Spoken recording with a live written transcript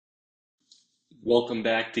Welcome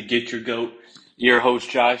back to Get Your Goat. Your host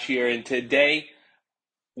Josh here, and today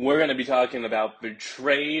we're going to be talking about the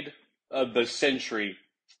trade of the century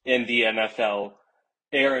in the NFL.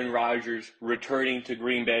 Aaron Rodgers returning to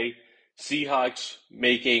Green Bay, Seahawks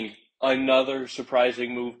making another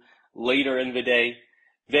surprising move later in the day,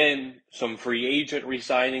 then some free agent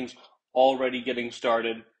re-signings already getting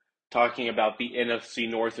started, talking about the NFC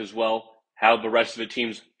North as well, how the rest of the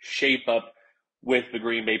teams shape up with the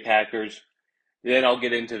Green Bay Packers. Then I'll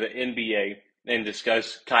get into the NBA and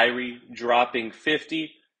discuss Kyrie dropping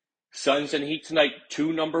 50. Suns and Heat tonight,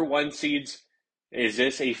 two number one seeds. Is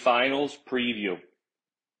this a finals preview?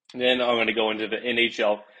 Then I'm going to go into the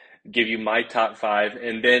NHL, give you my top five,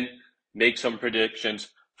 and then make some predictions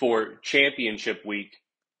for championship week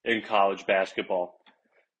in college basketball.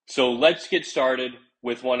 So let's get started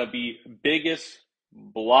with one of the biggest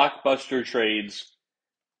blockbuster trades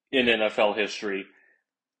in NFL history.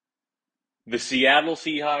 The Seattle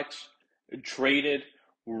Seahawks traded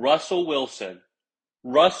Russell Wilson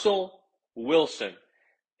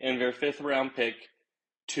in their fifth round pick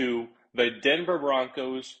to the Denver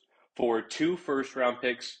Broncos for two first round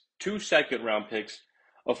picks, two second round picks,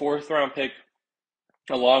 a fourth round pick,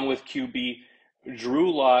 along with QB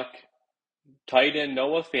Drew Lock, tight end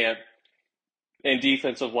Noah Fant, and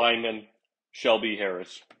defensive lineman Shelby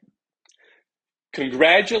Harris.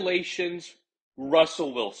 Congratulations,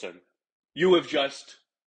 Russell Wilson. You have just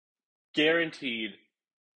guaranteed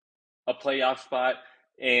a playoff spot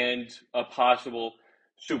and a possible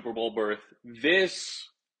Super Bowl berth. This,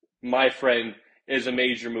 my friend, is a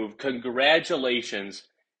major move. Congratulations,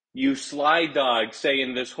 you sly dog,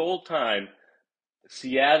 saying this whole time,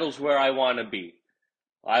 Seattle's where I want to be.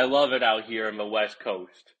 I love it out here on the West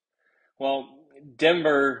Coast. Well,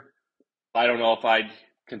 Denver, I don't know if I'd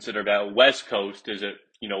consider that West Coast. Is it,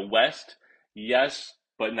 West? Yes,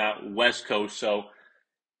 but not West Coast. So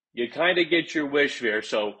you kind of get your wish there.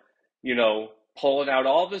 So, pulling out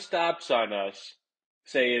all the stops on us,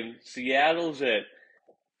 saying Seattle's it,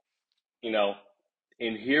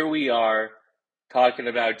 and here we are talking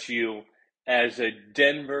about you as a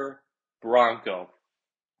Denver Bronco.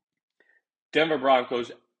 Denver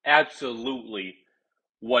Broncos absolutely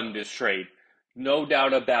won this trade. No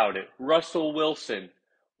doubt about it. Russell Wilson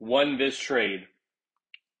won this trade.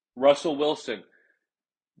 Russell Wilson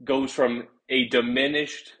goes from a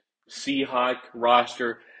diminished Seahawk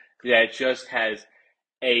roster that just has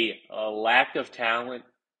a lack of talent,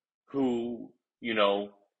 who,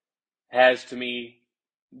 has, to me,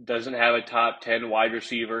 doesn't have a top 10 wide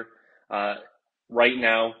receiver. Right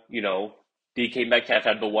now, DK Metcalf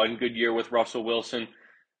had the one good year with Russell Wilson.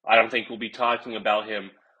 I don't think we'll be talking about him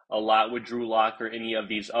a lot with Drew Lock or any of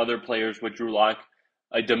these other players with Drew Lock.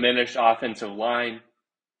 A diminished offensive line,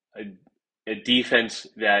 a defense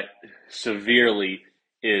that severely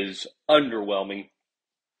is underwhelming.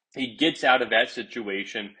 He gets out of that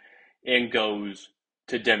situation and goes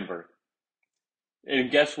to Denver.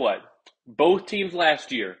 And guess what? Both teams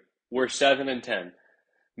last year were 7-10.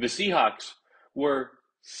 The Seahawks were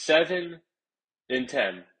 7-10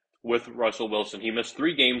 with Russell Wilson. He missed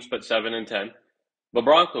 3 games, but 7-10. The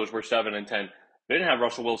Broncos were 7-10. They didn't have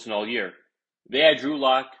Russell Wilson all year. They had Drew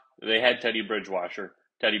Lock. They had Teddy Bridgewater.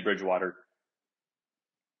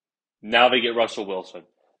 Now they get Russell Wilson.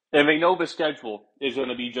 And they know the schedule is going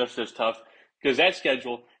to be just as tough, because that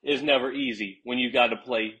schedule is never easy when you got to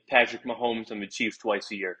play Patrick Mahomes and the Chiefs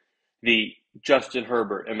twice a year, the Justin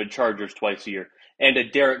Herbert and the Chargers twice a year, and a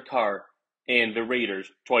Derek Carr and the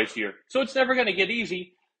Raiders twice a year. So it's never going to get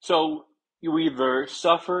easy. So you either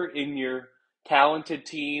suffer in your talented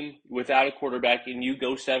team without a quarterback and you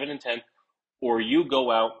go 7-10, or you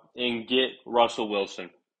go out and get Russell Wilson.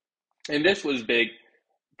 And this was big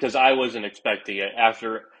because I wasn't expecting it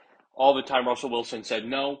after all the time Russell Wilson said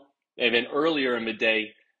no. And then earlier in the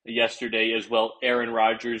day, yesterday as well, Aaron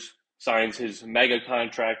Rodgers signs his mega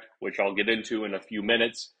contract, which I'll get into in a few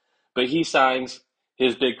minutes. But he signs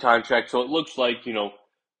his big contract, so it looks like,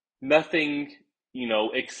 nothing,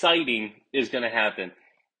 exciting is going to happen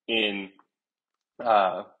in,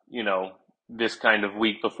 this kind of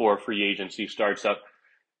week before free agency starts up.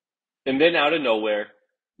 And then out of nowhere,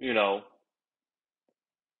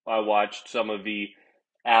 I watched some of the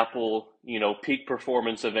Apple, peak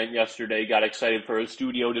performance event yesterday, got excited for a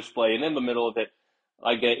studio display, and in the middle of it,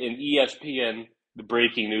 I get an ESPN, the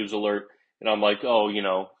breaking news alert, and I'm like, oh,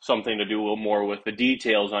 something to do more with the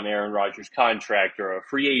details on Aaron Rodgers' contract, or a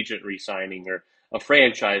free agent re-signing, or a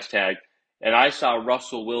franchise tag, and I saw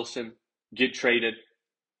Russell Wilson get traded.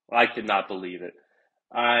 I could not believe it.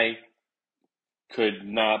 I could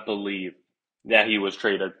not believe that he was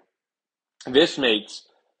traded. This makes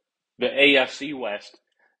the AFC West,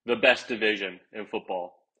 the best division in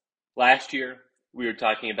football. Last year, we were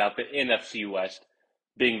talking about the NFC West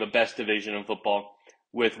being the best division in football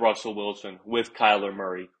with Russell Wilson, with Kyler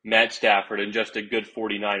Murray, Matt Stafford, and just a good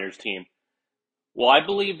 49ers team. Well, I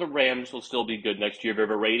believe the Rams will still be good next year. They're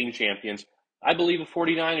the reigning champions. I believe the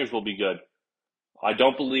 49ers will be good. I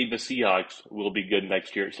don't believe the Seahawks will be good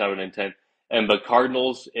next year at 7 and 10. And the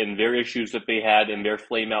Cardinals and their issues that they had in their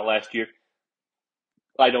flame out last year,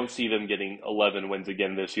 I don't see them getting 11 wins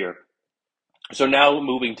again this year. So now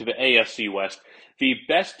moving to the AFC West, the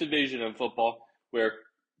best division in football, where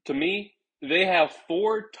to me, they have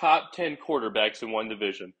 4 top 10 quarterbacks in one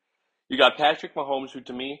division. You got Patrick Mahomes, who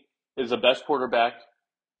to me is the best quarterback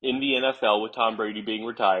in the NFL with Tom Brady being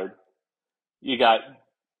retired. You got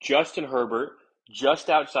Justin Herbert, just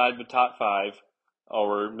outside the top 5,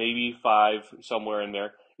 or maybe 5, somewhere in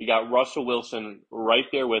there. You got Russell Wilson right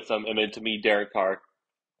there with them, and then to me, Derek Carr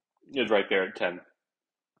is right there at 10.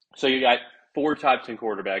 So you got 4 top 10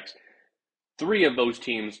 quarterbacks. 3 of those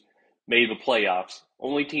teams made the playoffs.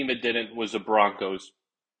 Only team that didn't was the Broncos.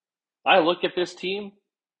 I look at this team,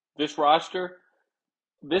 this roster,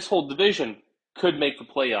 this whole division could make the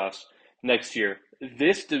playoffs next year.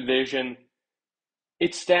 This division,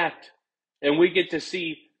 it's stacked. And we get to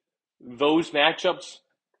see those matchups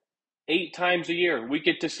 8 times a year. We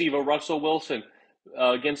get to see the Russell Wilson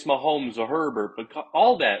against Mahomes or Herbert,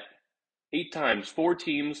 all that 8 times, 4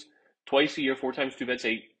 teams, twice a year, 4 times 2, that's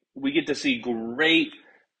 8. We get to see great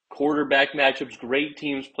quarterback matchups, great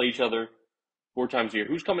teams play each other 4 times a year.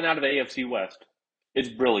 Who's coming out of the AFC West? It's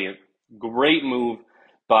brilliant. Great move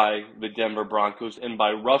by the Denver Broncos and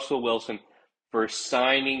by Russell Wilson for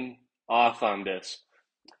signing off on this.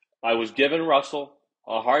 I was giving Russell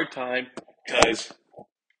a hard time because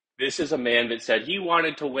this is a man that said he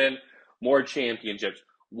wanted to win more championships,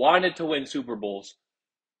 wanted to win Super Bowls,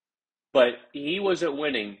 but he wasn't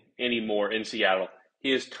winning anymore in Seattle.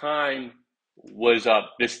 His time was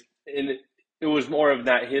up. It was more of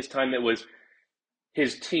not his time, it was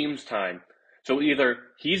his team's time. So either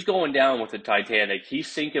he's going down with the Titanic,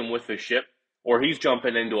 he's sinking with the ship, or he's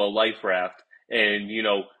jumping into a life raft and,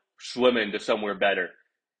 swimming to somewhere better.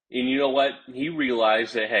 And you know what? He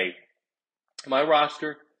realized that, hey, my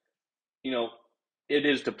roster, it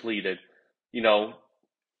is depleted. The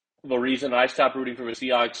reason I stopped rooting for the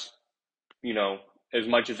Seahawks, as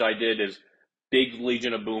much as I did, is big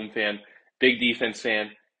Legion of Boom fan, big defense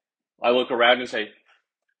fan. I look around and say,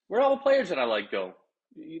 where are all the players that I like go?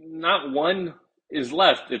 Not one is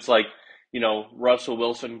left. It's like, Russell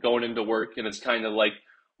Wilson going into work, and it's kind of like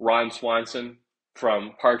Ron Swanson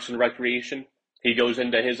from Parks and Recreation. He goes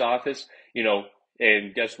into his office,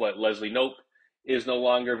 and guess what? Leslie Knope is no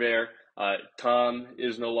longer there. Tom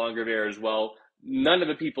is no longer there as well. None of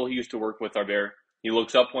the people he used to work with are there. He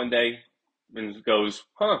looks up one day and goes,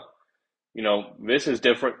 this is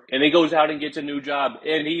different. And he goes out and gets a new job,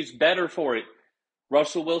 and he's better for it.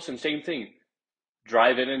 Russell Wilson, same thing.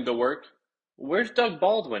 Driving into work. Where's Doug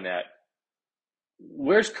Baldwin at?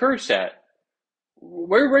 Where's Curse at?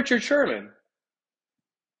 Where's Richard Sherman?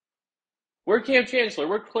 Where's Cam Chancellor?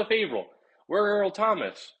 Where's Cliff Averill? Where's Earl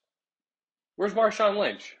Thomas? Where's Marshawn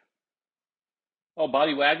Lynch? Oh,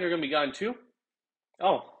 Bobby Wagner going to be gone too?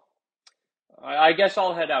 Oh, I guess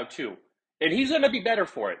I'll head out too. And he's going to be better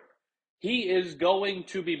for it. He is going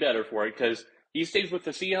to be better for it because he stays with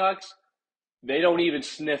the Seahawks. They don't even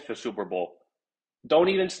sniff the Super Bowl. Don't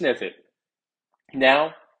even sniff it.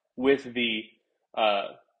 Now, with the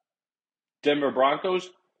Denver Broncos,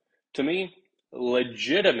 to me,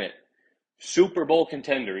 legitimate Super Bowl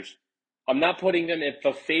contenders. I'm not putting them at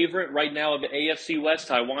the favorite right now of the AFC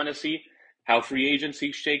West. I want to see how free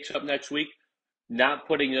agency shakes up next week. Not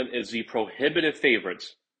putting them as the prohibitive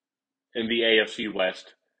favorites in the AFC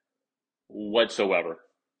West whatsoever.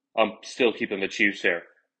 I'm still keeping the Chiefs there.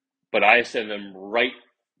 But I send them right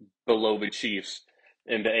below the Chiefs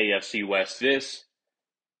in the AFC West. This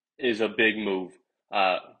is a big move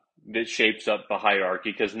that shapes up the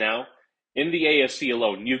hierarchy because now in the AFC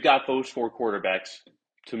alone, you've got those 4 quarterbacks,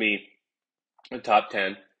 to me, the top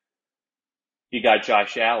 10. You got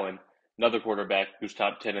Josh Allen, another quarterback who's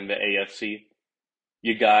top 10 in the AFC.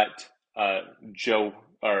 You got Joe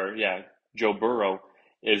Burrow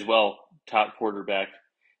as well, top quarterback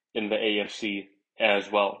in the AFC as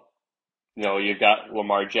well. You got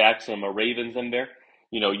Lamar Jackson, the Ravens in there.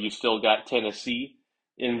 You still got Tennessee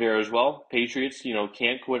in there as well. Patriots,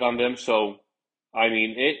 can't quit on them. So,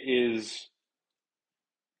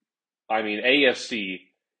 AFC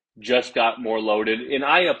just got more loaded. And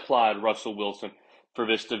I applaud Russell Wilson for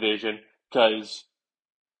this division because,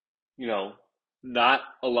 not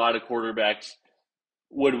a lot of quarterbacks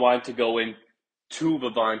would want to go in to the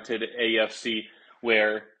vaunted AFC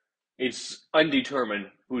where it's undetermined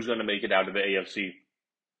who's going to make it out of the AFC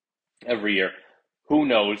every year. Who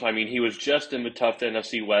knows? I mean, he was just in the tough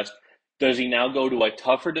NFC West. Does he now go to a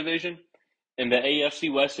tougher division in the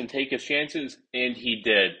AFC West and take his chances? And he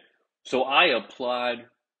did. So I applaud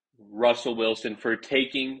Russell Wilson for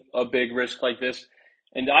taking a big risk like this.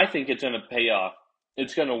 And I think it's going to pay off.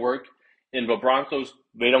 It's going to work. And the Broncos,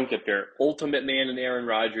 they don't get their ultimate man in Aaron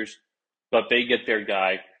Rodgers, but they get their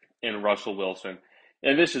guy in Russell Wilson.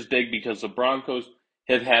 And this is big because the Broncos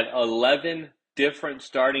have had 11 different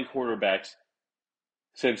starting quarterbacks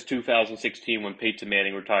since 2016 when Peyton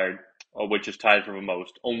Manning retired, which is tied for the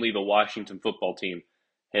most. Only the Washington football team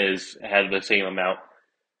has had the same amount.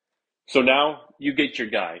 So now you get your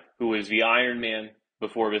guy who is the Iron Man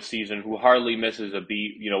before this season, who hardly misses a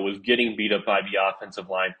beat, was getting beat up by the offensive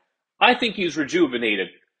line. I think he's rejuvenated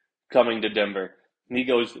coming to Denver. And he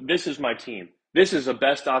goes, this is my team. This is the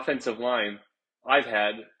best offensive line I've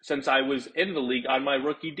had since I was in the league on my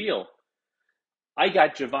rookie deal. I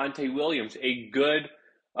got Javonte Williams, a good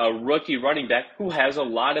rookie running back who has a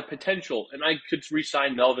lot of potential. And I could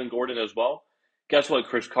re-sign Melvin Gordon as well. Guess what?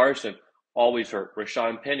 Chris Carson, always hurt.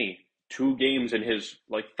 Rashawn Penny, 2 games in his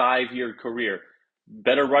 5-year career.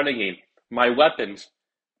 Better running game. My weapons,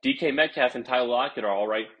 DK Metcalf and Tyler Lockett are all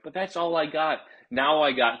right, but that's all I got. Now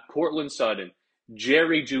I got Courtland Sutton,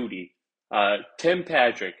 Jerry Jeudy, Tim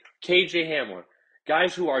Patrick, KJ Hamler,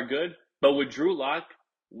 guys who are good, but with Drew Lock,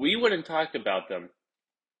 we wouldn't talk about them.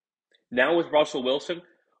 Now with Russell Wilson,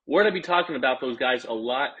 we're going to be talking about those guys a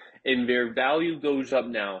lot, and their value goes up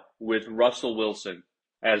now with Russell Wilson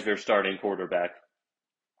as their starting quarterback.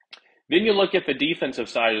 Then you look at the defensive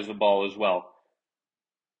side of the ball as well.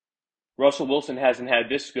 Russell Wilson hasn't had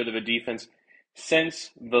this good of a defense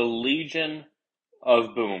since the Legion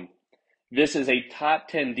of Boom. This is a top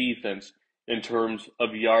 10 defense in terms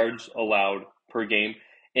of yards allowed per game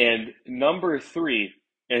and number 3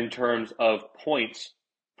 in terms of points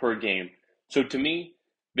per game. So to me,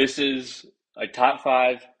 this is a top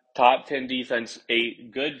 5, top 10 defense, a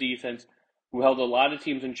good defense who held a lot of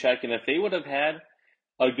teams in check. And if they would have had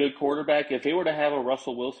a good quarterback, if they were to have a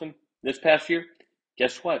Russell Wilson this past year,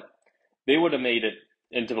 guess what? They would have made it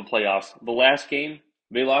into the playoffs. The last game,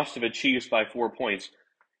 they lost to the Chiefs by 4 points.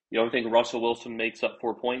 You don't think Russell Wilson makes up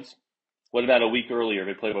 4 points? What about a week earlier?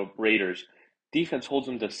 They played the Raiders. Defense holds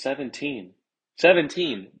them to 17.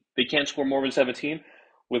 17. They can't score more than 17.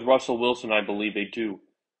 With Russell Wilson, I believe they do.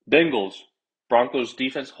 Bengals. Broncos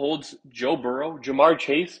defense holds Joe Burrow, Jamar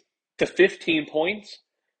Chase to 15 points,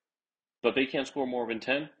 but they can't score more than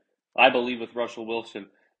 10. I believe with Russell Wilson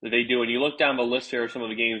that they do. And you look down the list here of some of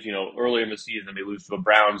the games, earlier in the season, they lose to the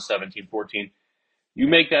Browns 17-14. You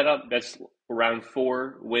make that up, that's around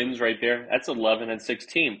 4 wins right there. That's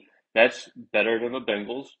 11-16. That's better than the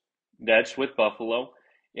Bengals. That's with Buffalo.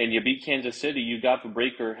 And you beat Kansas City, you got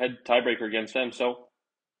the head tiebreaker against them. So,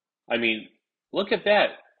 look at that.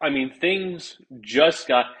 Things just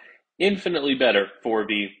got infinitely better for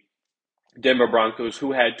the Denver Broncos,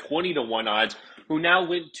 who had 20-1 odds, who now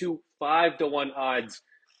went to 5-1 odds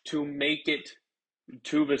to make it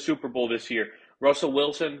to the Super Bowl this year. Russell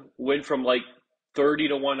Wilson went from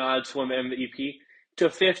 30-1 odds to win MVP to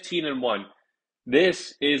 15-1.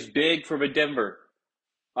 This is big for the Denver.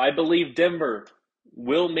 I believe Denver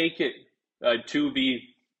will make it to the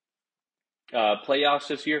playoffs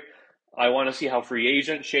this year. I want to see how free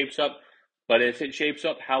agent shapes up, but if it shapes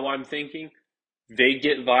up how I'm thinking, they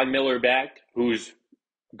get Von Miller back, who's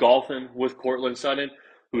golfing with Courtland Sutton,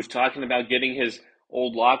 who's talking about getting his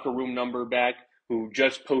old locker room number back, who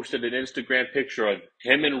just posted an Instagram picture of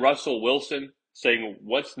him and Russell Wilson saying,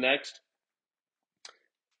 what's next?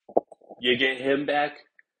 You get him back.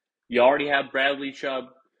 You already have Bradley Chubb.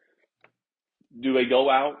 Do they go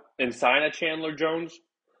out and sign a Chandler Jones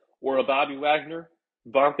or a Bobby Wagner?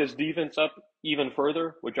 Bump his defense up even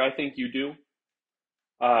further, which I think you do.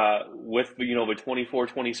 With the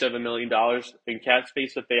 $24-27 million in cap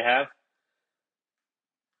space that they have.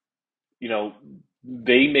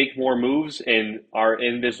 They make more moves and are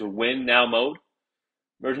in this win now mode.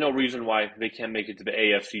 There's no reason why they can't make it to the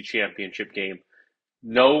AFC Championship game.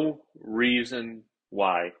 No reason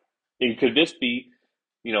why. And could this be,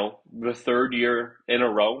 the 3rd year in a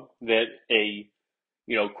row that a,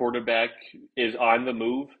 quarterback is on the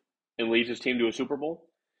move and leads his team to a Super Bowl?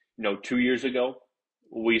 2 years ago,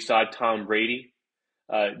 we saw Tom Brady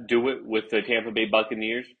do it with the Tampa Bay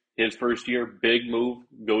Buccaneers. His first year, big move,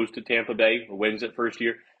 goes to Tampa Bay, wins it first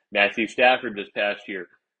year. Matthew Stafford this past year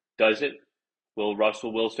does it. Will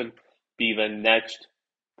Russell Wilson be the next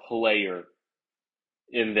player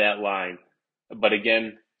in that line? But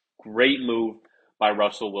again, great move by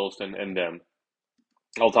Russell Wilson and them.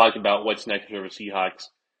 I'll talk about what's next for the Seahawks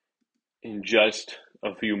in just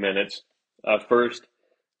a few minutes. First,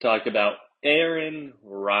 talk about Aaron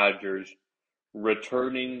Rodgers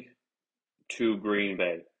returning to Green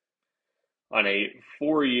Bay on a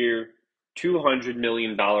 4-year, $200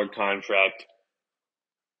 million contract.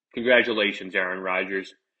 Congratulations, Aaron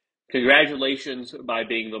Rodgers. Congratulations by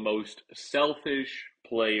being the most selfish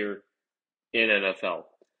player in NFL.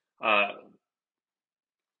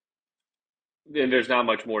 And there's not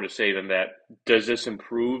much more to say than that. Does this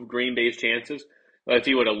improve Green Bay's chances? If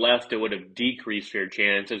he would have left, it would have decreased their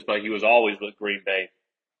chances, but he was always with Green Bay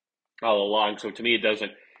all along. So to me, it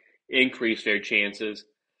doesn't increase their chances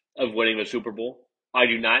of winning the Super Bowl. I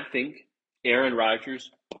do not think Aaron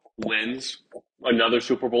Rodgers wins another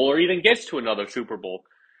Super Bowl or even gets to another Super Bowl.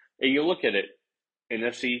 And you look at it,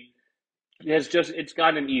 NFC it's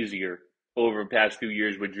gotten easier over the past few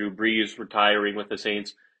years with Drew Brees retiring with the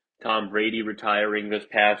Saints, Tom Brady retiring this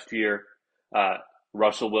past year,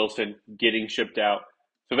 Russell Wilson getting shipped out.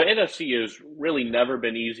 So the NFC has really never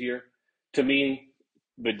been easier. To me,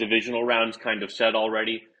 the divisional round's kind of set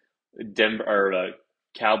already. Denver or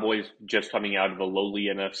Cowboys just coming out of the lowly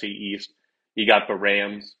NFC East. You got the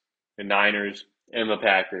Rams, the Niners, and the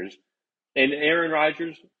Packers. And Aaron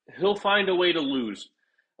Rodgers, he'll find a way to lose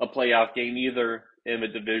a playoff game, either in the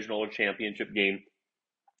divisional or championship game,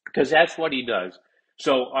 because that's what he does.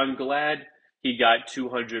 So I'm glad he got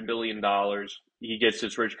 $200 million. He gets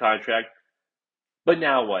this rich contract. But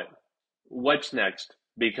now what? What's next?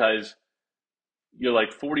 Because you're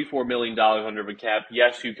like $44 million under the cap.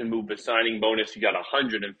 Yes, you can move the signing bonus. You got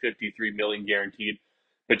 $153 million guaranteed,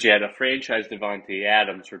 but you had a franchise Davante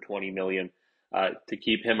Adams for $20 million to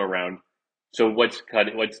keep him around. So what's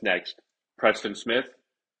next? Preston Smith,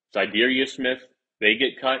 Za'Darius Smith, they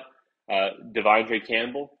get cut. Devondre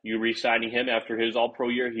Campbell, you re-signing him after his All-Pro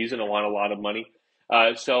year, he's going to want a lot of money.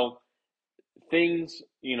 So things,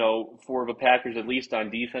 for the Packers, at least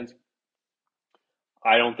on defense,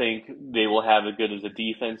 I don't think they will have as good as a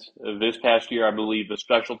defense this past year. I believe the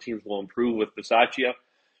special teams will improve with Bisaccia,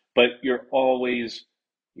 but you're always,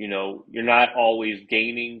 you're not always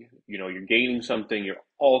gaining. You're gaining something. You're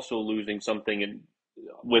also losing something, and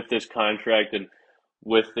with this contract and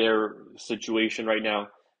with their situation right now,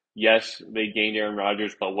 yes, they gained Aaron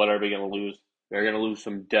Rodgers, but what are they going to lose? They're going to lose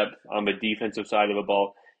some depth on the defensive side of the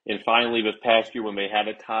ball. And finally, this past year, when they had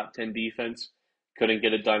a top 10 defense, couldn't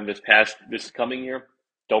get it done this coming year.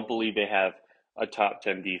 Don't believe they have a top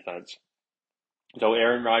 10 defense. So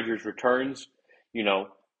Aaron Rodgers returns,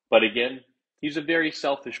 but again, he's a very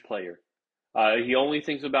selfish player. He only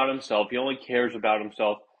thinks about himself. He only cares about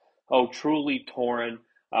himself. Oh, truly torn.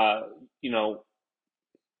 You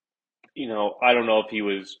know, I don't know if he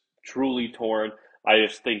was truly torn. I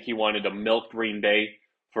just think he wanted to milk Green Bay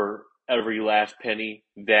for every last penny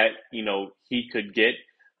that, he could get.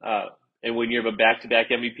 And when you have a back-to-back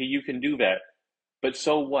MVP, you can do that. But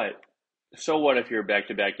so what? So what if you're a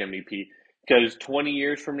back-to-back MVP? Because 20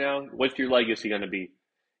 years from now, what's your legacy going to be?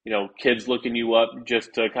 Kids looking you up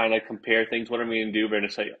just to kind of compare things. What are we going to do? We're going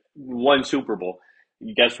to say, one Super Bowl.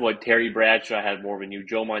 Guess what? Terry Bradshaw had more than you.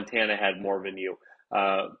 Joe Montana had more than you.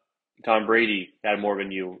 Tom Brady had more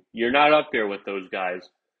than you. You're not up there with those guys.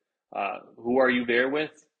 Who are you there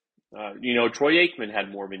with? Troy Aikman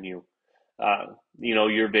had more than you.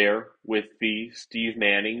 You're there with the Steve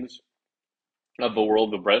Mannings of the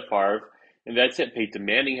world, the Brett Favre, and that's it. Peyton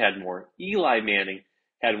Manning had more. Eli Manning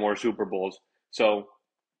had more Super Bowls. So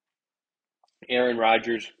Aaron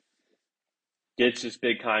Rodgers gets this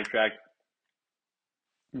big contract,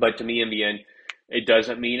 but to me, in the end, it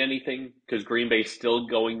doesn't mean anything because Green Bay's still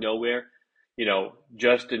going nowhere.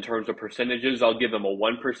 Just in terms of percentages, I'll give them a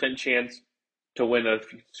 1% chance to win a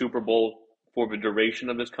Super Bowl for the duration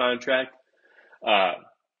of this contract.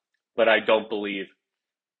 But I don't believe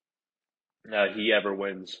he ever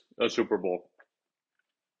wins a Super Bowl.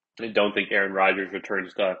 I don't think Aaron Rodgers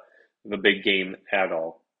returns to the big game at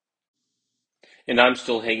all. And I'm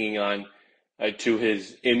still hanging on to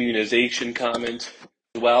his immunization comment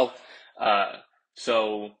as well.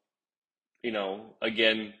 So,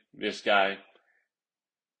 again, this guy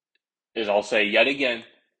is, I'll say yet again,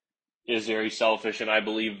 is very selfish. And I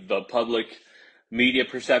believe the public media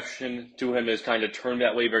perception to him is kind of turned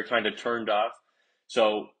that way. They're kind of turned off.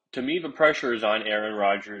 So to me, the pressure is on Aaron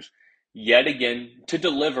Rodgers yet again to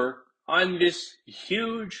deliver on this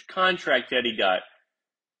huge contract that he got.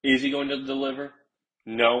 Is he going to deliver?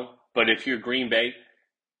 No. But if you're Green Bay,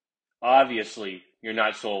 obviously you're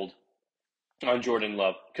not sold on Jordan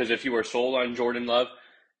Love. Because if you were sold on Jordan Love,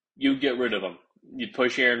 you get rid of him. you'd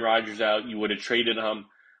push Aaron Rodgers out. You would have traded him,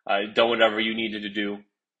 done whatever you needed to do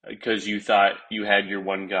because you thought you had your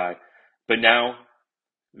one guy. But now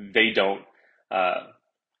they don't. Uh,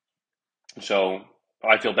 so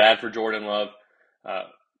I feel bad for Jordan Love uh,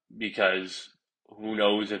 because who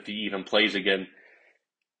knows if he even plays again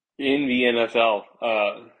in the NFL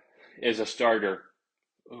as a starter.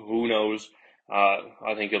 Who knows?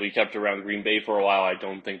 I think he'll be kept around Green Bay for a while. I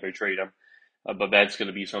don't think they trade him, but that's going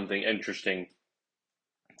to be something interesting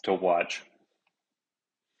to watch.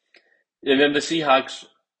 And then the Seahawks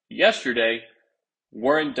yesterday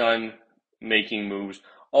weren't done making moves,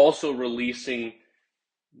 also releasing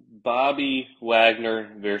Bobby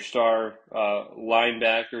Wagner, their star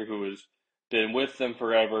linebacker who has been with them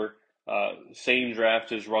forever, same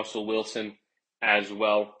draft as Russell Wilson as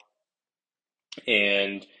well,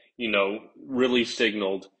 and, really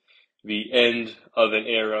signaled the end of an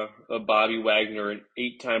era of Bobby Wagner, an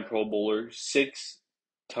 8-time Pro Bowler,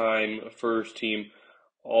 6-time first team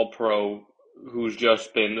All Pro, who's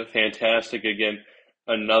just been fantastic again,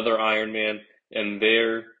 another Iron Man, and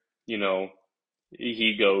there,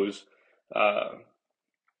 he goes all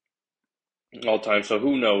time. So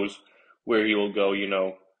who knows where he will go,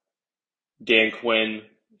 Dan Quinn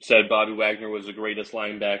said Bobby Wagner was the greatest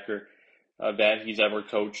linebacker that he's ever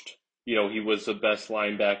coached. He was the best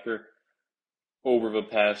linebacker over the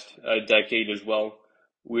past decade as well.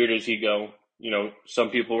 Where does he go? Some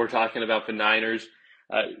people were talking about the Niners.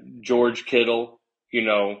 George Kittle,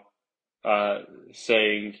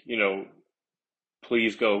 saying,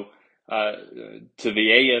 please go to the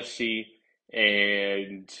AFC,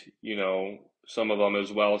 and, some of them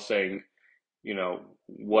as well saying,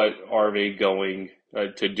 what are they going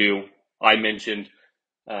to do? I mentioned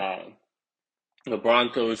the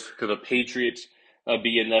Broncos, could the Patriots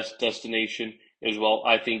be a next destination as well?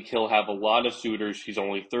 I think he'll have a lot of suitors. He's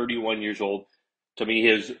only 31 years old. To me,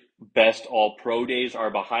 his best all-pro days are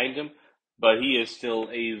behind him, but he is still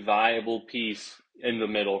a viable piece in the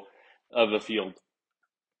middle of the field.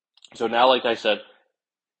 So now, like I said,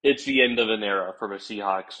 it's the end of an era for the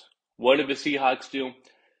Seahawks. What did the Seahawks do?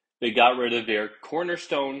 They got rid of their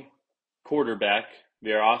cornerstone quarterback,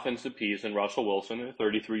 their offensive piece, and Russell Wilson,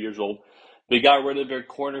 33 years old. They got rid of their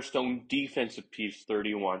cornerstone defensive piece,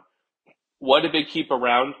 31. What did they keep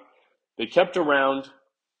around? They kept around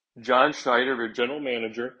John Schneider, their general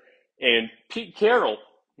manager, and Pete Carroll,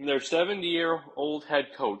 their 70-year-old head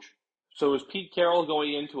coach. So is Pete Carroll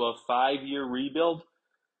going into a 5-year rebuild?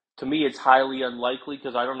 To me, it's highly unlikely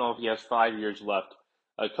because I don't know if he has 5 years left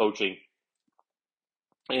coaching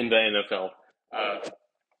in the NFL.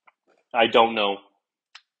 I don't know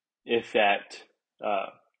if that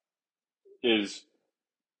is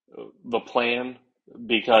the plan,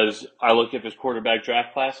 because I look at this quarterback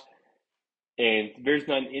draft class and there's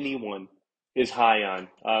not anyone is high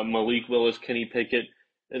on. Malik Willis, Kenny Pickett.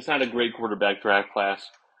 It's not a great quarterback draft class.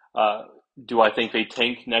 Do I think they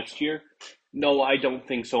tank next year? No, I don't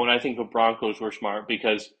think so. And I think the Broncos were smart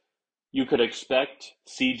because you could expect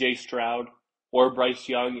C.J. Stroud or Bryce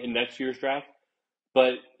Young in next year's draft.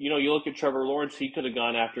 But, you look at Trevor Lawrence, he could have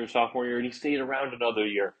gone after his sophomore year and he stayed around another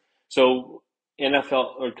year. So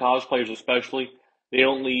NFL or college players especially, they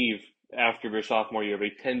don't leave after their sophomore year.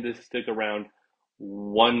 They tend to stick around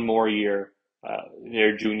one more year,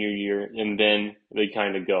 their junior year, and then they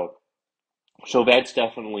kind of go. So that's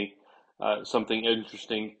definitely something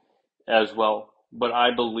interesting as well. But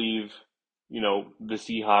I believe, the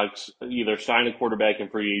Seahawks either sign a quarterback in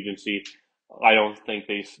free agency. I don't think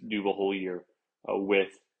they do the whole year with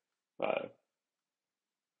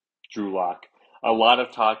Drew Lock. A lot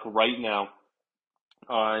of talk right now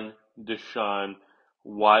on Deshaun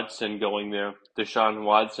Watson going there. Deshaun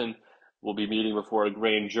Watson will be meeting before a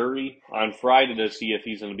grand jury on Friday to see if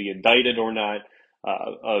he's going to be indicted or not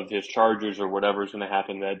of his charges or whatever is going to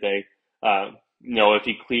happen that day. If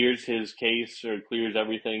he clears his case or clears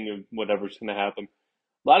everything or whatever's going to happen.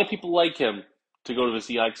 A lot of people like him to go to the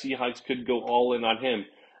Seahawks. Seahawks could go all in on him.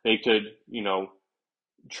 They could,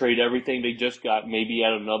 trade everything they just got, maybe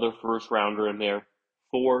add another first rounder in there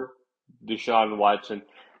for Deshaun Watson.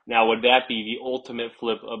 Now, would that be the ultimate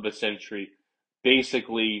flip of the century?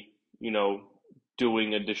 Basically,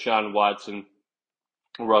 doing a Deshaun Watson,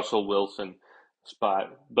 Russell Wilson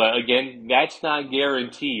spot. But again, that's not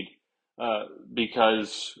guaranteed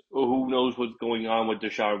because who knows what's going on with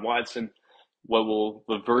Deshaun Watson? What will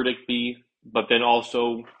the verdict be? But then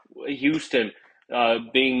also Houston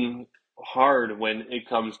being hard when it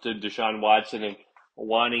comes to Deshaun Watson and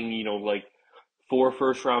wanting, like 4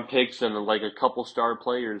 first-round picks and like a couple star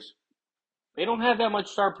players. They don't have that much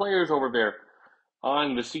star players over there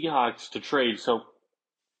on the Seahawks to trade. So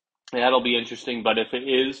That'll be interesting. But if it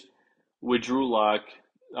is with Drew Lock,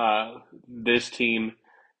 this team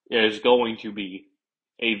is going to be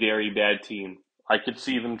a very bad team. I could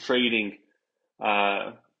see them trading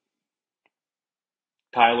uh,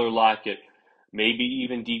 Tyler Lockett, maybe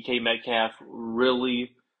even DK Metcalf,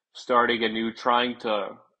 really starting anew, trying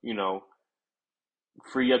to,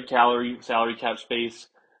 free up salary cap space,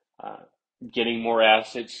 uh, getting more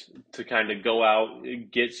assets to kind of go out,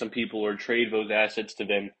 get some people or trade those assets to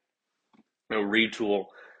then retool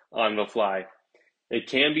on the fly. It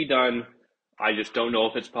can be done. I just don't know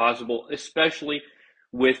if it's possible, especially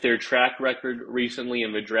with their track record recently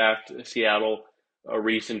in the draft. Seattle,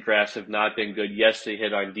 recent drafts have not been good. Yes, they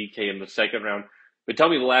hit on DK in the second round, but tell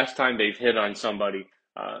me the last time they've hit on somebody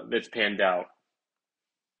that's panned out,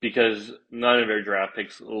 because none of their draft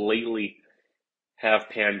picks lately have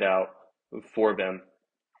panned out for them.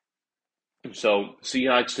 So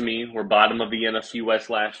Seahawks to me were bottom of the NFC West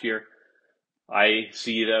last year. I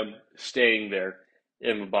see them staying there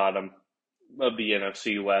in the bottom of the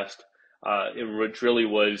NFC West, which really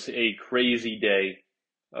was a crazy day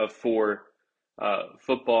for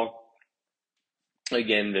football.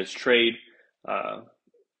 Again, this trade, uh,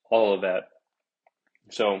 all of that.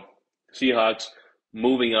 So, Seahawks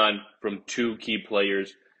moving on from two key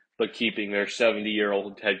players, but keeping their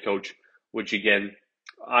 70-year-old head coach, which again,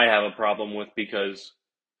 I have a problem with because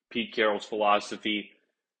Pete Carroll's philosophy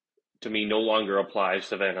to me no longer applies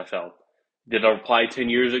to the NFL. Did it apply 10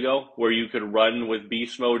 years ago where you could run with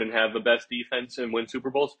beast mode and have the best defense and win Super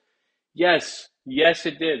Bowls? Yes. Yes,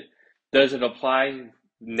 it did. Does it apply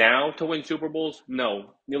now to win Super Bowls?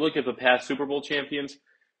 No. You look at the past Super Bowl champions,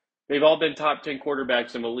 they've all been top 10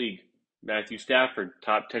 quarterbacks in the league. Matthew Stafford,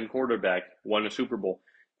 top 10 quarterback, won a Super Bowl.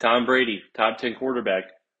 Tom Brady, top 10 quarterback,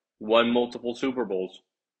 won multiple Super Bowls.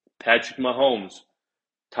 Patrick Mahomes,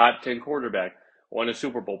 top 10 quarterback, won a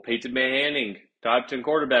Super Bowl. Peyton Manning, top 10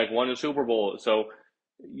 quarterback, won a Super Bowl. So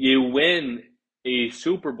you win a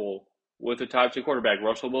Super Bowl with a top 10 quarterback.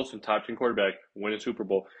 Russell Wilson, top 10 quarterback, win a Super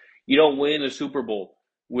Bowl. You don't win a Super Bowl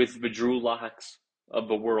with the Drew Locks of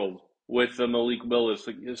the world, with the Malik Willis.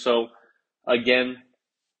 So again,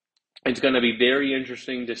 it's going to be very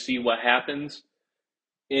interesting to see what happens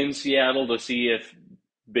in Seattle, to see if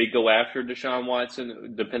they go after Deshaun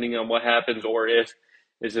Watson, depending on what happens, or if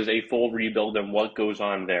this is a full rebuild and what goes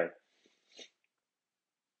on there.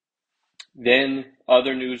 Then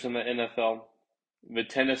other news in the NFL, the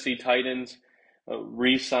Tennessee Titans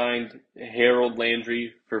re-signed Harold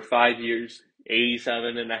Landry for 5 years,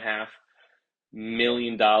 $87.5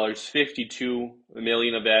 million. 52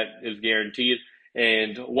 million of that is guaranteed.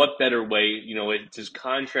 And what better way, it's his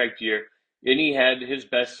contract year. And he had his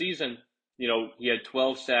best season. He had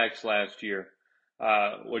 12 sacks last year,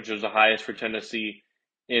 which was the highest for Tennessee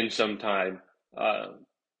in some time.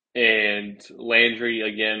 And Landry,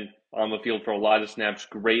 again, on the field for a lot of snaps,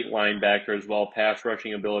 great linebacker as well, pass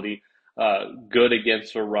rushing ability, good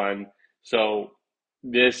against the run. So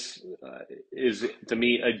this is, to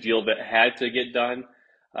me, a deal that had to get done,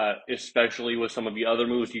 especially with some of the other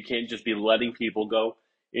moves. You can't just be letting people go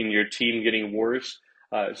and your team getting worse.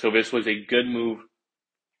 So this was a good move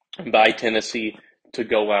by Tennessee to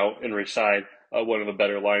go out and resign one of the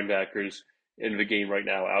better linebackers in the game right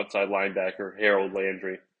now, outside linebacker Harold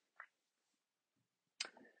Landry.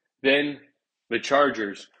 Then the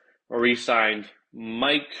Chargers re-signed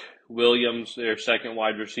Mike Williams, their second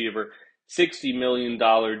wide receiver, $60 million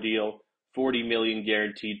deal, $40 million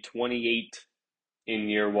guaranteed, 28 in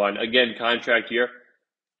year one. Again, contract year,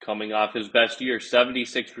 coming off his best year,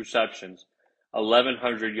 76 receptions,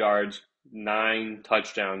 1,100 yards, 9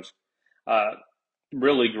 touchdowns.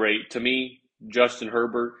 Really great. To me, Justin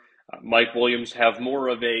Herbert, Mike Williams have more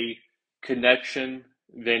of a connection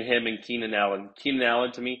than him and Keenan Allen. Keenan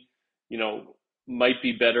Allen, to me, might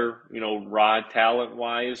be better, raw talent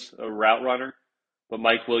wise, a route runner. But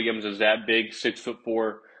Mike Williams is that big,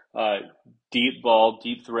 6'4", deep ball,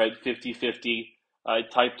 deep threat, 50-50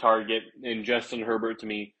 type target. And Justin Herbert, to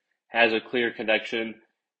me, has a clear connection.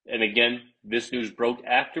 And again, this news broke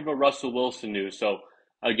after the Russell Wilson news. So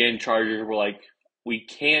again, Chargers were like, we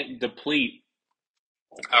can't deplete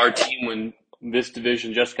our team when this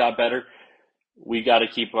division just got better. We got to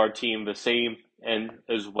keep our team the same and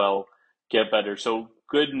as well get better. So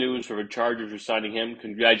good news for the Chargers for signing him.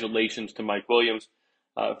 Congratulations to Mike Williams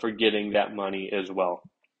for getting that money as well.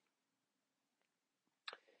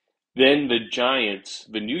 Then the Giants,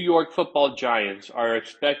 the New York Football Giants, are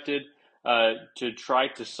expected to try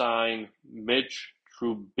to sign Mitch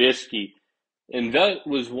Trubisky. And that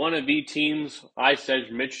was one of the teams I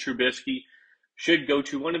said Mitch Trubisky should go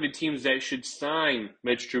to. One of the teams that should sign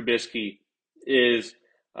Mitch Trubisky is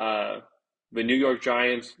Uh, the New York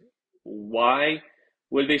Giants, why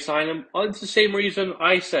would they sign him? Oh, it's the same reason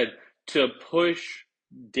I said, to push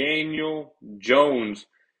Daniel Jones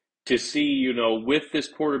to see, with this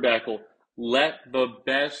quarterback, let the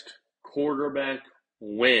best quarterback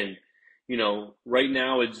win. Right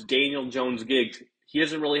now it's Daniel Jones' gig. He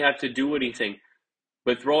doesn't really have to do anything.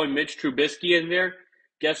 But throwing Mitch Trubisky in there,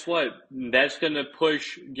 guess what? That's going to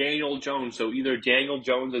push Daniel Jones. So either Daniel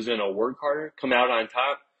Jones is going to work harder, come out on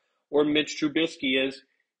top, or Mitch Trubisky is,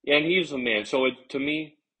 and he's the man. So to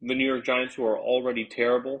me, the New York Giants, who are already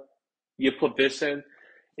terrible, you put this in,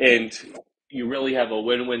 and you really have a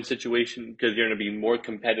win-win situation because you're going to be more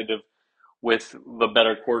competitive with the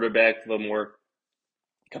better quarterback, the more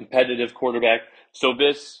competitive quarterback. So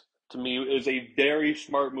this, to me, is a very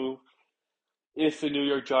smart move if the New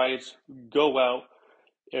York Giants go out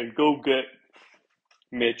and go get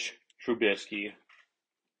Mitch Trubisky.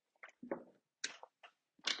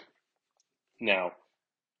 Now,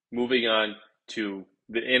 moving on to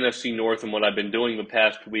the NFC North and what I've been doing the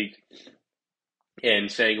past week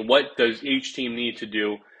and saying, what does each team need to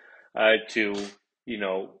do to,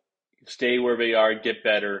 stay where they are, get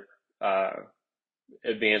better,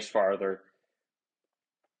 advance farther.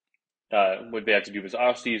 What they have to do is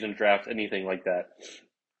off-season draft, anything like that.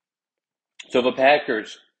 So the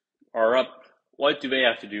Packers are up. What do they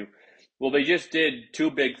have to do? Well, they just did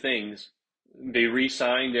two big things. They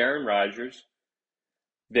re-signed Aaron Rodgers.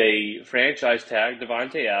 They franchise tagged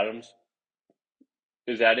Davante Adams.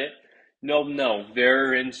 Is that it? No.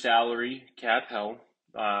 They're in salary cap hell,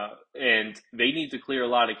 and they need to clear a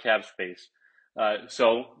lot of cap space.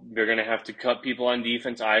 So they're going to have to cut people on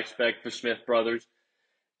defense. I expect the Smith brothers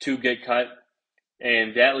to get cut,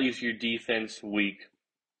 and that leaves your defense weak.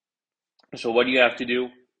 So what do you have to do?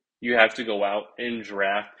 You have to go out and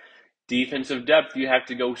draft defensive depth. You have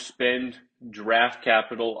to go spend draft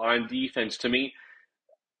capital on defense. To me,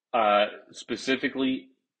 specifically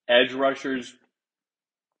edge rushers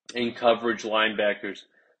and coverage linebackers.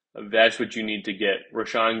 That's what you need to get.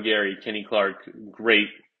 Rashawn Gary, Kenny Clark, great.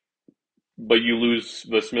 But you lose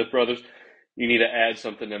the Smith brothers. You need to add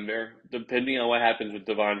something in there, depending on what happens with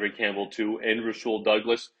Devondre Campbell, too, and Rasul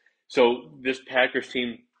Douglas. So this Packers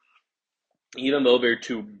team, even though their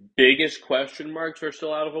two biggest question marks are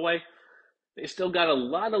still out of the way, they still got a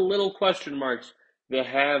lot of little question marks that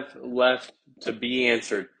have left to be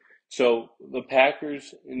answered. So the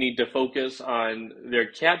Packers need to focus on their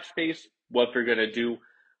cap space, what they're going to do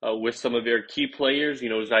with some of their key players.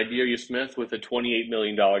 Za'Darius Smith with a $28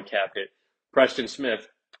 million cap hit. Preston Smith,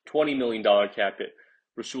 $20 million cap hit.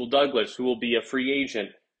 Rasul Douglas, who will be a free agent,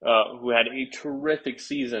 who had a terrific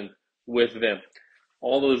season with them.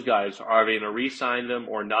 All those guys, are they going to re-sign them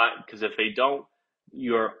or not? Because if they don't,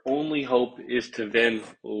 your only hope is to then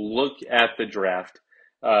look at the draft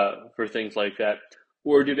for things like that.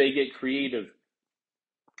 Or do they get creative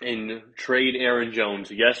and trade Aaron Jones?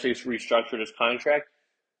 Yes, they restructured his contract,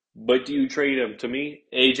 but do you trade him? To me,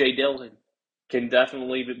 A.J. Dillon can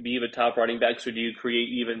definitely be the top running back. So do you create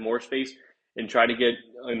even more space and try to get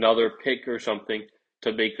another pick or something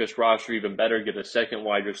to make this roster even better, get a second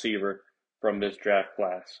wide receiver from this draft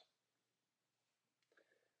class?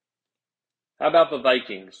 How about the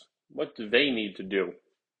Vikings? What do they need to do?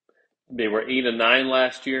 They were 8-9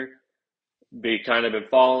 last year. They kind of been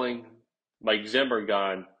falling. Mike Zimmer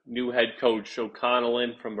gone. New head coach O'Connell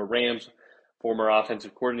in from the Rams, former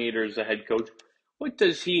offensive coordinator as the head coach. What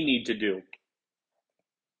does he need to do?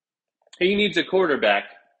 He needs a quarterback.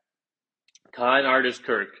 Con Artis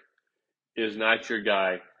Kirk is not your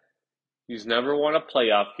guy. He's never won a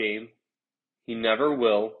playoff game. He never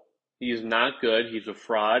will. He's not good. He's a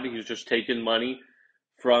fraud. He's just taking money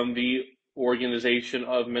from the organization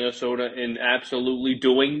of Minnesota and absolutely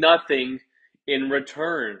doing nothing in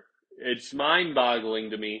return. It's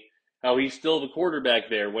mind-boggling to me how he's still the quarterback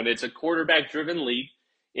there when it's a quarterback-driven league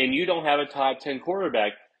and you don't have a top 10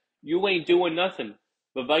 quarterback. You ain't doing nothing.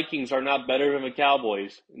 The Vikings are not better than the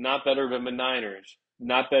Cowboys, not better than the Niners,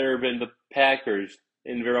 not better than the Packers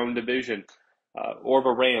in their own division, or the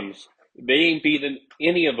Rams. They ain't beaten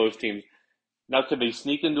any of those teams. Now, could they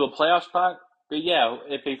sneak into a playoff spot? But yeah,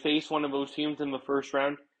 if they face one of those teams in the first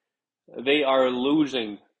round, they are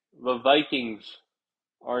losing. The Vikings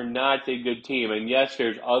are not a good team. And yes,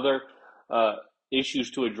 there's other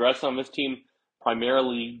issues to address on this team,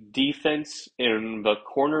 primarily defense and the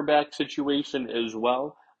cornerback situation as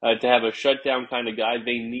well. To have a shutdown kind of guy,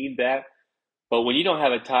 they need that. But when you don't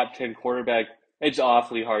have a top 10 quarterback, it's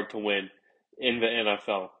awfully hard to win in the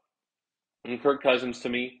NFL. And Kirk Cousins, to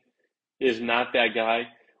me, is not that guy,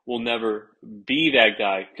 will never be that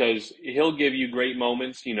guy because he'll give you great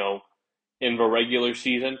moments. in the regular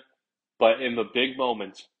season, but in the big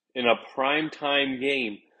moments, in a primetime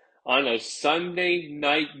game, on a Sunday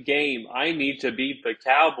night game, I need to beat the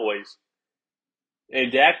Cowboys.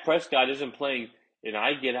 And Dak Prescott isn't playing, and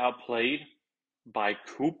I get outplayed by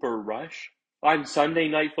Cooper Rush on Sunday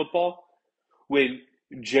Night Football when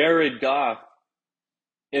Jared Goff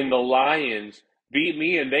and the Lions beat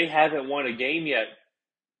me and they haven't won a game yet,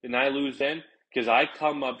 and I lose then because I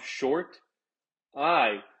come up short.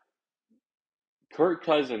 Kirk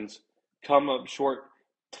Cousins, come up short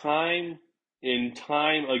time and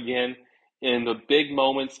time again in the big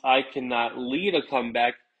moments. I cannot lead a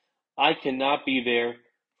comeback. I cannot be there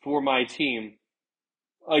for my team.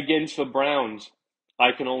 Against the Browns,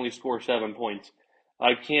 I can only score 7 points.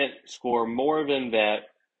 I can't score more than that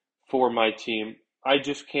for my team. I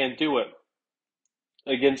just can't do it.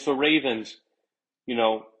 Against the Ravens,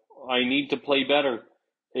 I need to play better,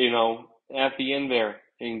 at the end there.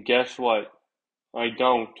 And guess what? I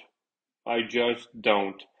don't. I just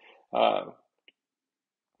don't. Uh,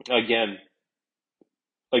 Again,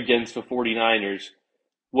 against the 49ers,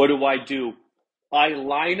 what do? I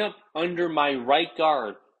line up under my right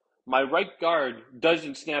guard. My right guard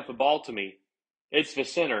doesn't snap the ball to me. It's the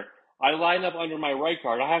center. I line up under my right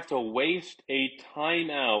guard. I have to waste a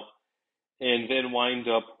timeout and then wind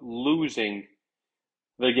up losing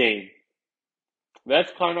the game.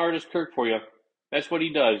 That's con artist Kirk for you. That's what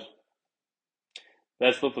he does.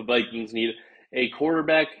 That's what the Vikings need. A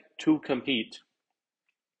quarterback to compete.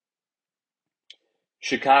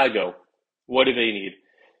 Chicago, what do they need?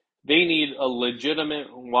 They need a legitimate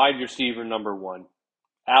wide receiver number one.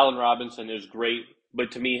 Allen Robinson is great,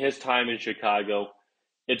 but to me, his time in Chicago,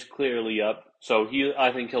 it's clearly up. So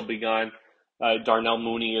I think he'll be gone. Darnell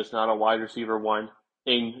Mooney is not a wide receiver one,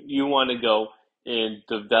 and you want to go and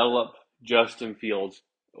develop Justin Fields.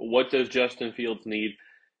 What does Justin Fields need?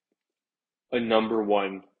 A number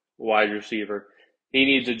one wide receiver. He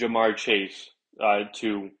needs a Jamar Chase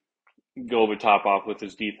to go the top off with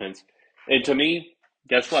his defense. And to me,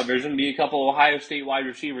 guess what? There's going to be a couple of Ohio State wide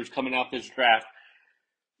receivers coming out this draft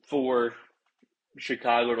for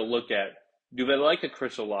Chicago to look at. Do they like a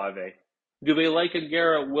Chris Olave? Do they like a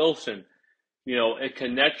Garrett Wilson? A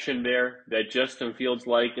connection there that Justin Fields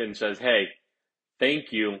like and says, hey,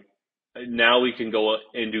 thank you. Now we can go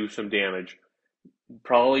and do some damage.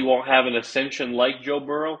 Probably won't have an ascension like Joe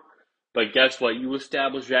Burrow, but guess what? You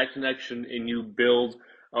establish that connection and you build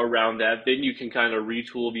around that. Then you can kind of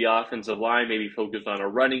retool the offensive line, maybe focus on a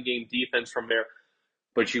running game defense from there.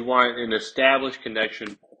 But you want an established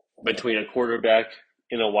connection between a quarterback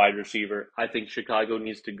and a wide receiver. I think Chicago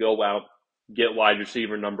needs to go out, get wide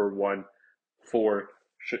receiver number one for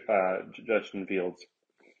Justin Fields.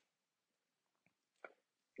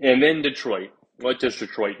 And then Detroit. What does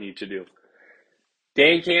Detroit need to do?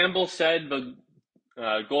 Dan Campbell said the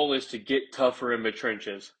goal is to get tougher in the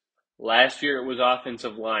trenches. Last year it was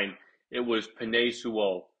offensive line. It was Penei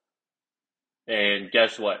Sewell. And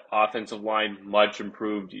guess what? Offensive line much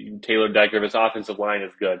improved. Taylor Decker, this offensive line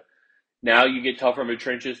is good. Now you get tougher in the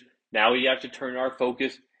trenches. Now we have to turn our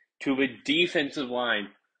focus to the defensive line.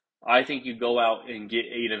 I think you go out and get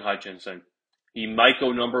Aiden Hutchinson. He might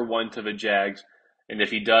go number one to the Jags. And if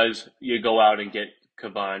he does, you go out and get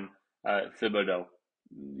Kayvon Thibodeaux.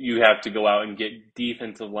 You have to go out and get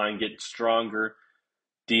defensive line, get stronger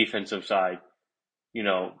defensive side.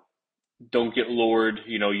 Don't get lured.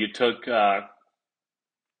 You took,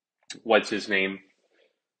 what's his name?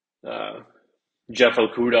 Jeff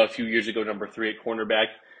Okudah a few years ago, number 3 at cornerback.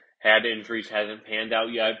 Had injuries, hasn't panned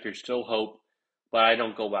out yet. There's still hope. But I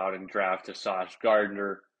don't go out and draft a Sauce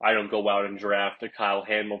Gardner. I don't go out and draft a Kyle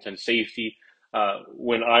Hamilton safety.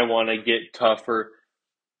 When I want to get tougher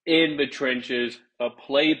in the trenches,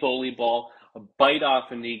 play bully ball, bite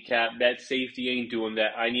off a kneecap. That safety ain't doing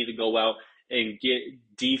that. I need to go out and get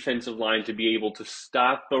defensive line to be able to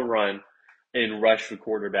stop the run and rush the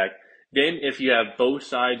quarterback. Then if you have both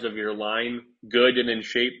sides of your line good and in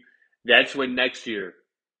shape, that's when next year,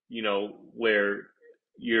 where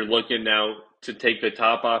you're looking now to take the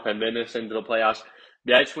top off and then ascend to the playoffs,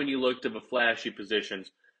 that's when you look to the flashy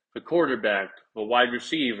positions. The quarterback, the wide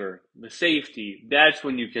receiver, the safety, that's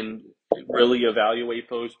when you can really evaluate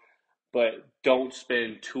those. But don't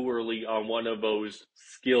spend too early on one of those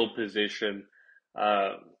skill position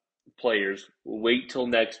players. Wait till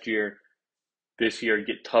next year. This year,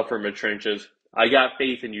 get tougher in the trenches. I got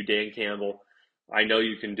faith in you, Dan Campbell. I know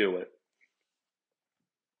you can do it.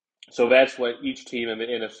 So that's what each team in the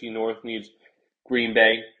NFC North needs. Green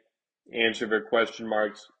Bay, answer their question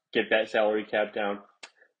marks, get that salary cap down.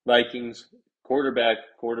 Vikings, quarterback.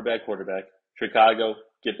 Chicago,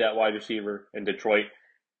 get that wide receiver. And Detroit,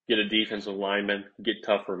 get a defensive lineman, get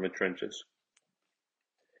tougher in the trenches.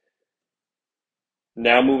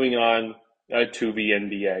 Now moving on to the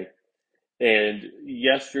NBA. And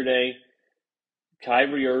yesterday,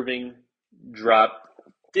 Kyrie Irving dropped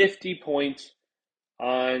 50 points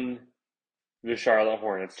on the Charlotte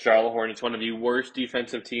Hornets. Charlotte Hornets, one of the worst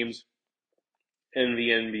defensive teams in the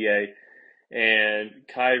NBA. And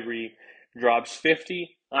Kyrie drops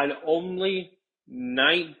 50 on only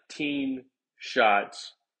 19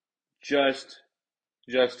 shots. Just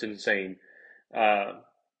insane.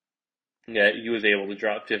 Yeah, he was able to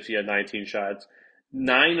drop 50 on 19 shots.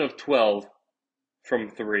 9 of 12 from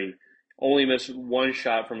three. Only missed one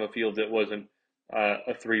shot from the field that wasn't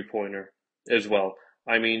a three-pointer as well.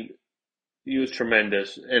 I mean, he was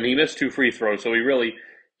tremendous. And he missed 2 free throws, so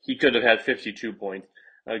he could have had 52 points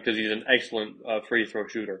because he's an excellent free throw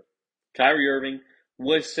shooter. Kyrie Irving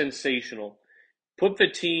was sensational. Put the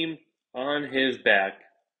team on his back,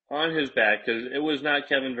 because it was not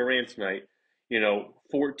Kevin Durant's night.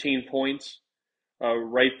 14 points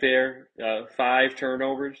right there, 5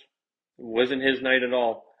 turnovers. It wasn't his night at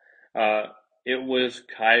all. It was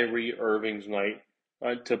Kyrie Irving's night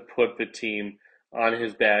to put the team on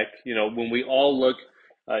his back. When we all look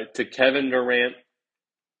to Kevin Durant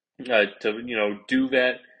to do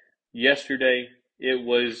that yesterday, it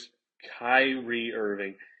was Kyrie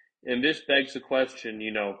Irving. And this begs the question,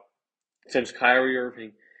 since Kyrie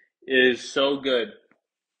Irving is so good,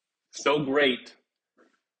 so great,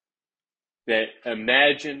 that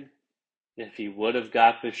imagine if he would have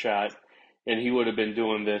got the shot and he would have been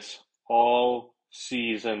doing this all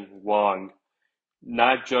season long,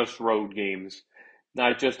 not just road games,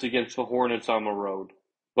 not just against the Hornets on the road,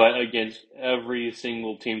 but against every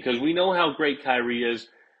single team. Because we know how great Kyrie is,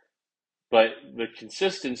 but the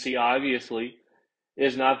consistency, obviously,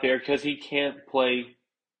 is not there because he can't play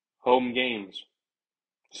home games.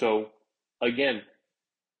 So, again,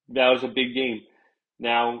 that was a big game.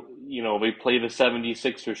 Now, they play the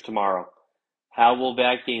 76ers tomorrow. How will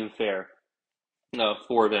that game fare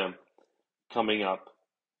for them coming up?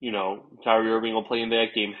 Kyrie Irving will play in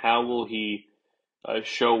that game. How will he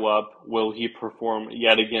show up? Will he perform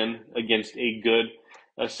yet again against a good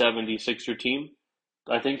 76er team?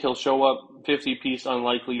 I think he'll show up 50-piece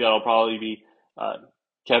unlikely. That'll probably be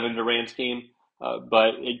Kevin Durant's game.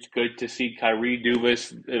 But it's good to see Kyrie do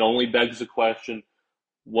this. It only begs the question,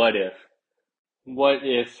 what if? What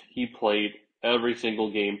if he played every single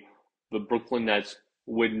game? The Brooklyn Nets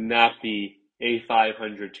would not be a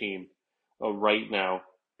 500 team right now.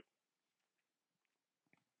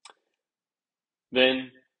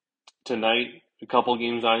 Then tonight, a couple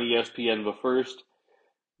games on ESPN. The first,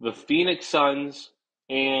 the Phoenix Suns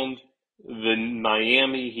and the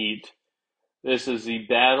Miami Heat. This is the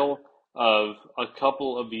battle of a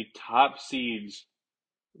couple of the top seeds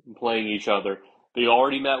playing each other. They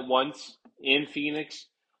already met once in Phoenix.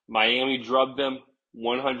 Miami drubbed them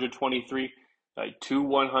 123 to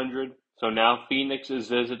 100. So now Phoenix is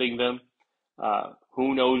visiting them.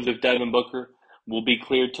 Who knows if Devin Booker will be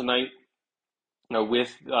cleared tonight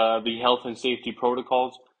with the health and safety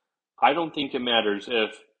protocols. I don't think it matters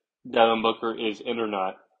if Devin Booker is in or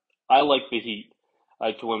not. I like the Heat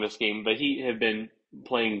to win this game. The Heat have been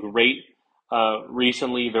playing great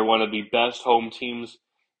recently. They're one of the best home teams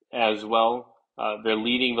as well. They're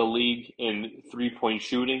leading the league in three-point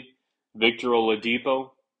shooting. Victor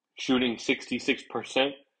Oladipo shooting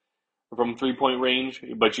 66% from three-point range.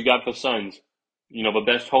 But you got the Suns, the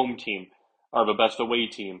best home team or the best away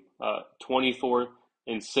team. 24-6.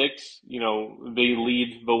 They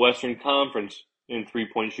lead the Western Conference in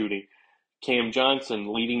three-point shooting. Cam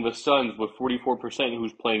Johnson leading the Suns with 44%,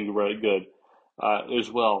 who's playing very good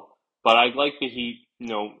as well. But I like the Heat.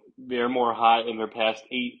 They're more hot in their past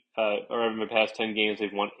 10 games.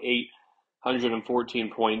 They've won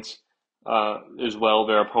 814 points as well.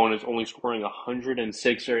 Their opponents only scoring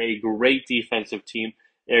 106. They're a great defensive team.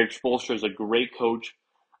 Eric Spoelstra is a great coach.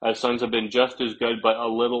 Suns have been just as good, but a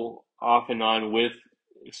little off and on with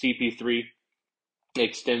CP3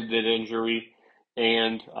 extended injury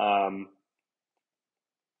and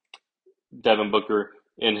Devin Booker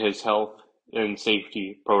in his health and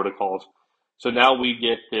safety protocols. So now we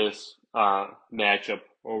get this matchup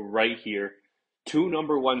right here. 2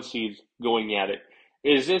 number 1 seeds going at it.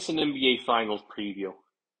 Is this an NBA Finals preview?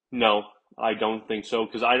 No, I don't think so,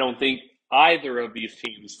 because I don't think either of these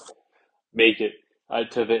teams make it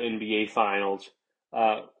to the NBA Finals.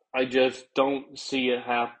 I just don't see it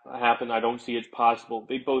happen. I don't see it's possible.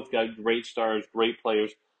 They both got great stars, great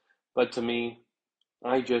players, but to me,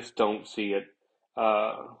 I just don't see it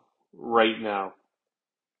right now.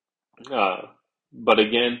 But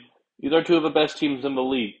again, these are 2 of the best teams in the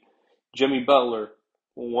league. Jimmy Butler,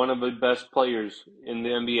 one of the best players in the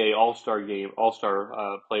NBA, All-Star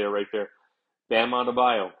player right there. Bam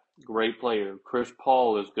Adebayo, great player. Chris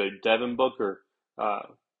Paul is good. Devin Booker, uh,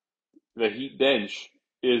 the Heat bench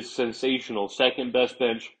is sensational. Second best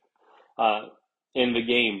bench uh, in the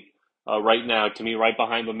game right now, to me, right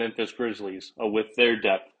behind the Memphis Grizzlies with their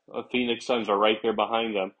depth. Phoenix Suns are right there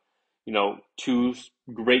behind them. Two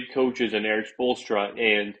great coaches in Eric Spoelstra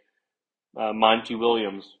and Monty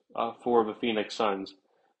Williams for the Phoenix Suns.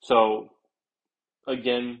 So,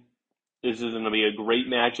 again, this is going to be a great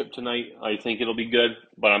matchup tonight. I think it'll be good,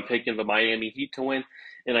 but I'm picking the Miami Heat to win,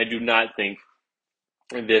 and I do not think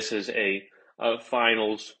this is a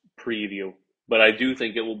finals preview. But I do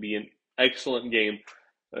think it will be an excellent game.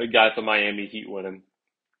 Got the Miami Heat winning.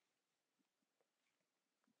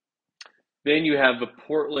 Then you have the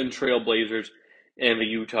Portland Trail Blazers and the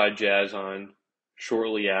Utah Jazz on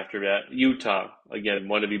shortly after that. Utah, again,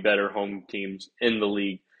 one of the better home teams in the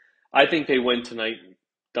league. I think they win tonight.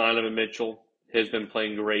 Donovan Mitchell has been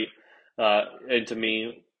playing great. And to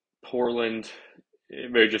me, Portland,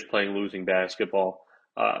 they're just playing losing basketball.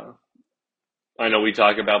 I know we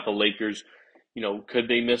talk about the Lakers. Could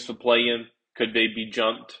they miss the play-in? Could they be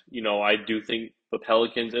jumped? I do think the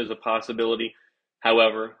Pelicans is a possibility.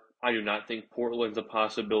 However, I do not think Portland's a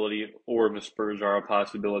possibility or the Spurs are a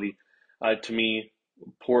possibility. To me,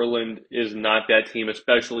 Portland is not that team,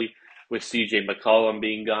 especially with CJ McCollum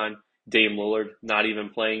being gone, Dame Lillard not even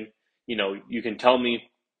playing. You can tell me,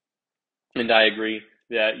 and I agree,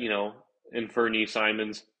 that, Anfernee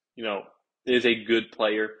Simons, is a good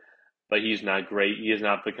player, but he's not great. He is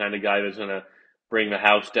not the kind of guy that's going to bring the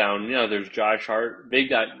house down. There's Josh Hart. They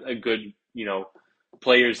got a good,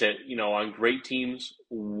 players that, on great teams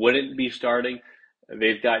wouldn't be starting.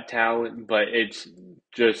 They've got talent, but it's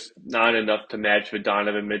just not enough to match the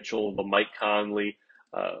Donovan Mitchell, the Mike Conley,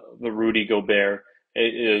 the Rudy Gobert.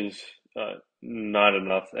 It is not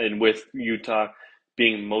enough. And with Utah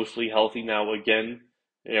being mostly healthy now again,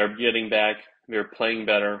 they are getting back. They're playing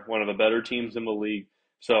better, one of the better teams in the league.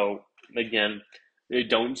 So, again, they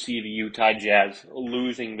don't see the Utah Jazz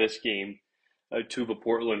losing this game to the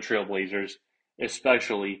Portland Trail Blazers,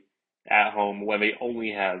 especially at home when they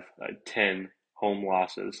only have 10 home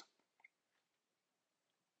losses.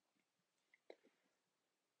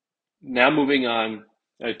 Now moving on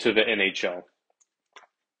to the NHL.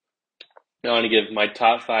 I want to give my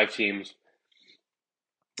top 5 teams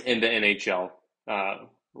in the NHL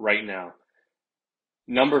right now.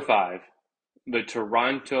 Number 5, the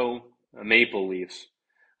Toronto Maple Leafs.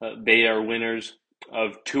 They are winners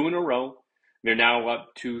of 2 in a row. They're now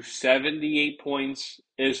up to 78 points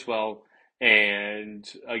as well. And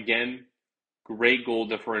again, great goal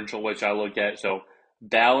differential, which I look at. So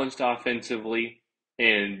balanced offensively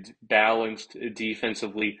and balanced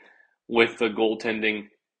defensively with the goaltending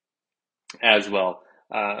as well.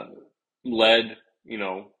 Led,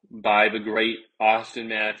 by the great Austin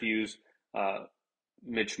Matthews,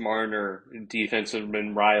 Mitch Marner,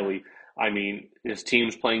 defenseman Riley. I mean, his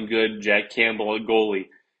team's playing good. Jack Campbell, a goalie,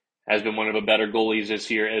 has been one of the better goalies this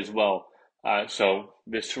year as well. So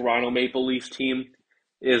this Toronto Maple Leafs team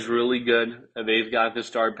is really good. They've got the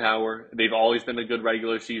star power. They've always been a good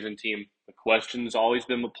regular season team. The question's always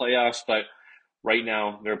been the playoffs, but right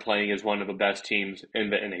now they're playing as one of the best teams in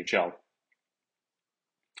the NHL.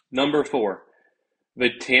 Number 4, the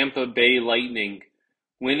Tampa Bay Lightning,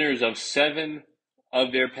 winners of 7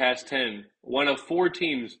 of their past 10, one of 4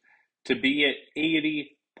 teams to be at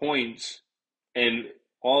 80 points, and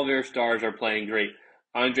all their stars are playing great.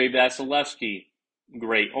 Andrei Vasilevsky,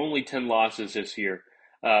 great. Only 10 losses this year.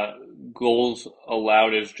 Goals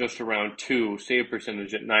allowed is just around 2. Save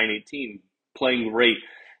percentage at .918. Playing great.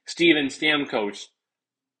 Steven Stamkos,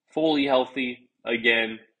 fully healthy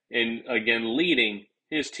again, and again leading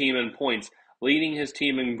his team in points, leading his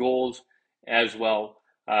team in goals as well.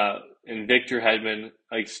 And Victor Hedman,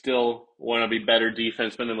 still one of the better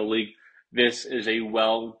defensemen in the league. This is a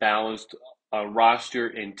well-balanced roster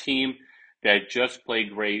and team that just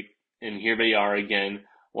played great, and here they are again,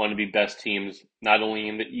 one of the best teams, not only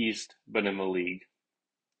in the East, but in the league.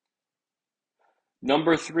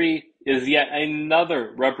 Number 3 is yet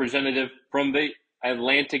another representative from the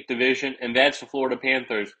Atlantic Division, and that's the Florida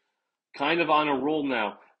Panthers. Kind of on a roll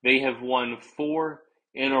now. They have won 4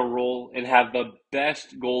 in a row and have the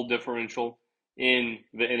best goal differential in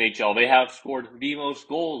the NHL. They have scored the most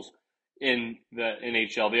goals in the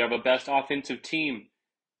NHL. They are the best offensive team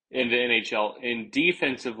in the NHL. And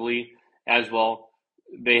defensively as well,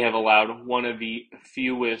 they have allowed one of the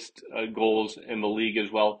fewest goals in the league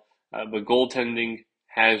as well. The goaltending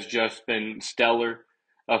has just been stellar.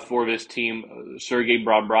 for this team. Sergei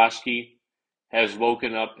Bobrovsky has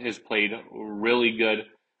woken up, has played really good.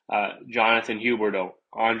 Jonathan Huberdeau,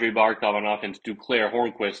 Andre Barkov on offense, Duclair,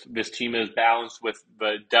 Hornquist. This team is balanced with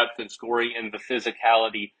the depth and scoring and the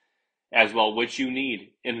physicality as well, which you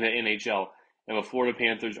need in the NHL. And the Florida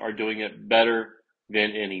Panthers are doing it better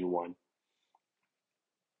than anyone.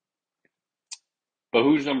 But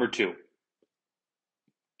who's number two?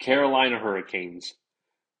 Carolina Hurricanes.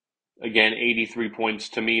 Again, 83 points.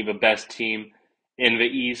 To me, the best team in the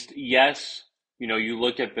East. Yes, you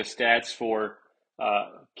look at the stats for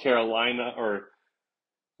Carolina or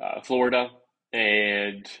Florida,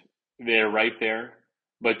 and they're right there.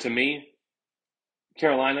 But to me,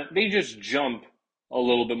 Carolina, they just jump a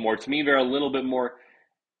little bit more. To me, they're a little bit more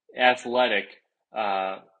athletic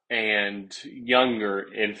and younger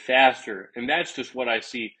and faster. And that's just what I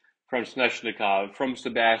see from Svechnikov, from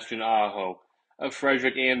Sebastian Aho, of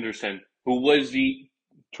Frederik Andersen, who was the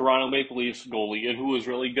Toronto Maple Leafs goalie and who was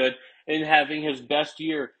really good and having his best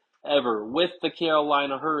year ever with the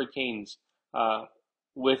Carolina Hurricanes.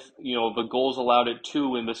 With the goals allowed at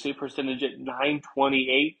 2 and the save percentage at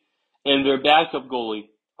 .928, and their backup goalie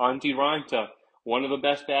Antti Raanta, one of the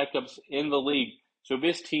best backups in the league. So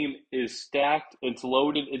this team is stacked. It's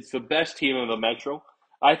loaded. It's the best team in the Metro.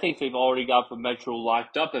 I think they've already got the Metro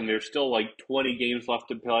locked up, and there's still like 20 games left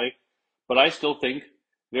to play. But I still think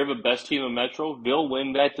they're the best team in Metro. They'll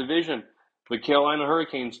win that division. The Carolina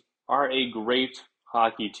Hurricanes are a great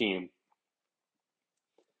hockey team.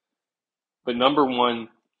 But number one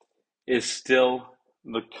is still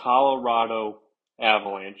the Colorado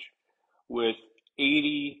Avalanche with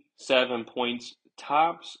 87 points,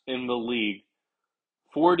 tops in the league,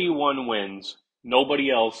 41 wins. Nobody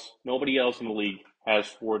else in the league has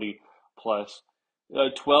 40 plus.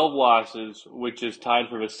 12 losses, which is tied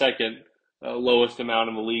for the second lowest amount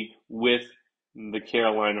in the league with the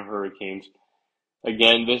Carolina Hurricanes.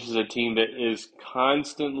 Again, this is a team that is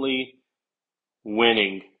constantly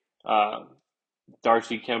winning.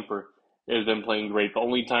 Darcy Kemper has been playing great. The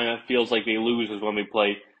only time it feels like they lose is when they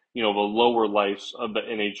play, the lower lights of the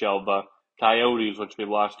NHL, the Coyotes, which they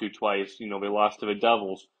lost to twice. They lost to the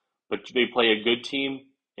Devils, but they play a good team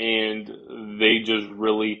and they just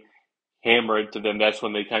really hammer it to them. That's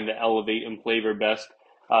when they kind of elevate and play their best.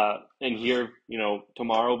 And here,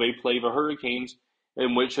 tomorrow they play the Hurricanes,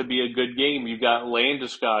 in which should be a good game. You've got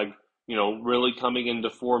Landeskog, really coming into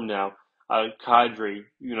form now. Kadri,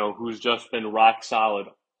 who's just been rock solid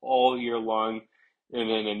all year long. And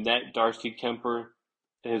then in net, Darcy Kemper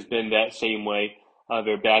has been that same way.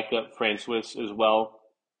 Their backup, Francois, as well,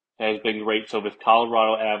 has been great. So this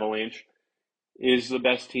Colorado Avalanche is the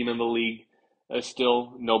best team in the league.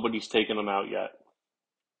 Still, nobody's taken them out yet.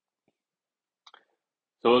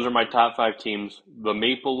 So those are my top 5 teams. The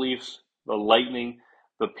Maple Leafs, the Lightning,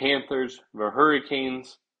 the Panthers, the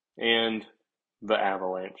Hurricanes, and the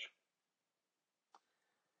Avalanche.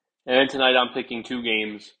 And then tonight I'm picking 2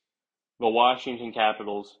 games, the Washington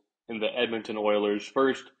Capitals and the Edmonton Oilers.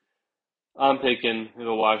 First, I'm picking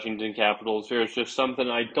the Washington Capitals. There's just something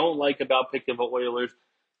I don't like about picking the Oilers,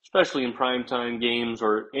 especially in primetime games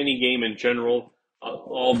or any game in general.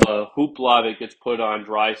 All the hoopla that gets put on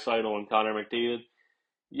Draisaitl and Connor McDavid.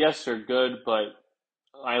 Yes, they're good, but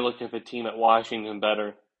I look at the team at Washington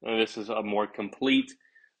better. And this is a more complete,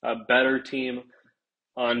 better team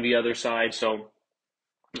on the other side. So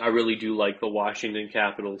I really do like the Washington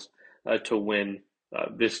Capitals to win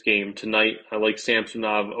this game tonight. I like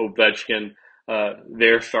Samsonov, Ovechkin,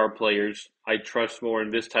 their star players. I trust more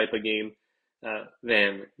in this type of game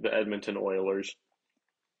than the Edmonton Oilers.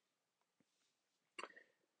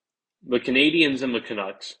 The Canadiens and the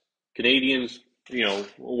Canucks. Canadiens,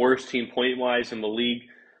 worst team point-wise in the league,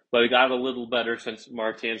 but it got a little better since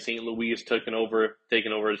Martin St. Louis has taken over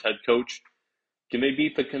as head coach. Can they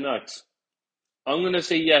beat the Canucks? I'm going to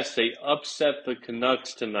say yes. They upset the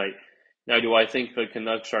Canucks tonight. Now, do I think the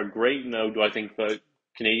Canucks are great? No. Do I think the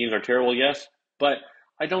Canadiens are terrible? Yes. But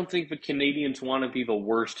I don't think the Canadiens want to be the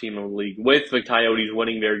worst team in the league. With the Coyotes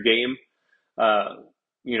winning their game,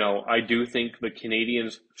 I do think the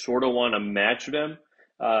Canadiens sort of want to match them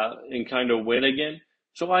and kind of win again.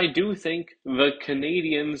 So I do think the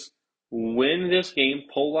Canadiens win this game,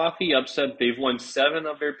 pull off the upset. They've won 7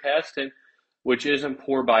 of their past 10, which isn't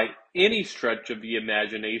poor by any stretch of the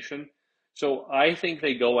imagination. So I think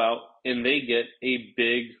they go out and they get a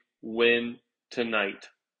big win tonight.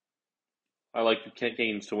 I like the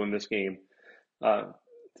Canes to win this game.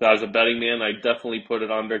 If I was a betting man, I'd definitely put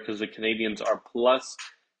it on there because the Canadiens are plus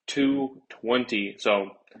 220.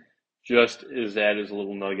 So just as that is a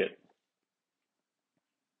little nugget.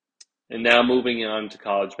 And now moving on to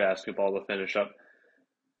college basketball to finish up.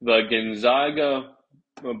 The Gonzaga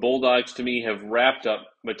Bulldogs, to me, have wrapped up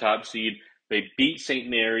the top seed. They beat St.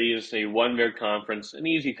 Mary's. They won their conference, an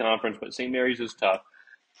easy conference, but St. Mary's is tough.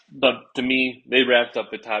 But to me, they wrapped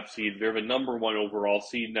up the top seed. They're the number one overall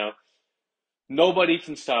seed now. Nobody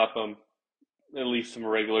can stop them, at least in the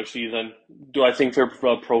regular season. Do I think they're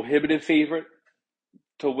a prohibitive favorite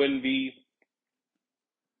to win the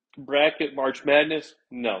bracket March Madness?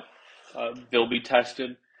 No. They'll be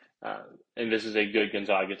tested, and this is a good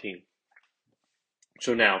Gonzaga team.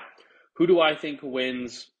 So now, who do I think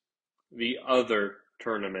wins the other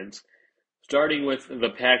tournaments? Starting with the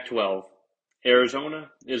Pac-12, Arizona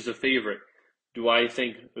is the favorite. Do I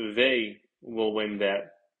think they will win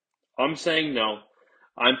that? I'm saying no.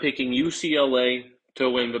 I'm picking UCLA to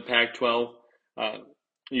win the Pac-12. Uh,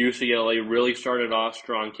 UCLA really started off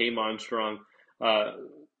strong, came on strong. Uh,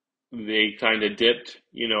 they kind of dipped,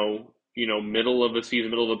 middle of the season,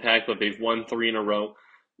 middle of the pack, but they've won three in a row.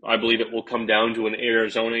 I believe it will come down to an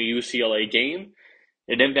Arizona UCLA game.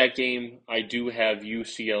 And in that game, I do have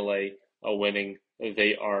UCLA winning.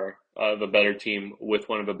 They are the better team with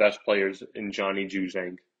one of the best players in Johnny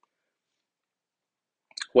Juzang.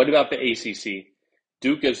 What about the ACC?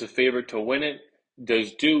 Duke is the favorite to win it.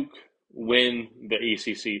 Does Duke win the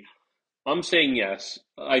ACC? I'm saying yes.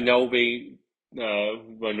 I know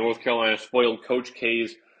North Carolina spoiled Coach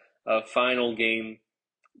K's final game,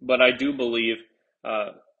 but I do believe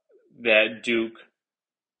that Duke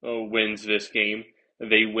wins this game.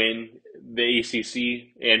 They win the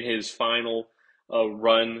ACC and his final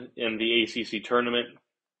run in the ACC tournament.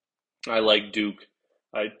 I like Duke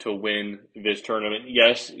to win this tournament.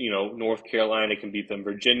 Yes, North Carolina can beat them,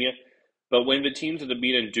 Virginia, but when the teams that have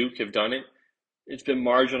beaten Duke have done it, it's been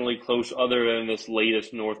marginally close other than this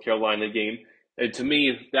latest North Carolina game. And to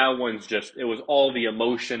me, that one's it was all the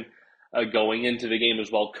emotion going into the game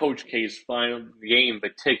as well. Coach K's final game, the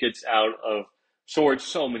tickets out of sorts,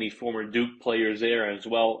 so many former Duke players there as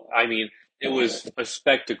well. I mean, it was a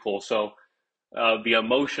spectacle. So the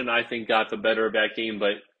emotion, I think, got the better of that game.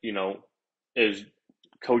 But, as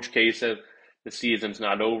Coach K said, the season's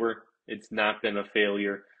not over. It's not been a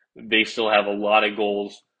failure. They still have a lot of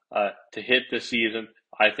goals to hit this season.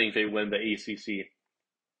 I think they win the ACC.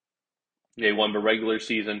 They won the regular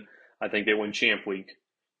season. I think they win Champ Week.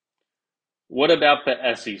 What about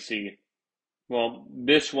the SEC? Well,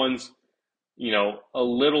 this one's, a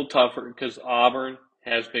little tougher because Auburn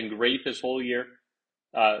has been great this whole year.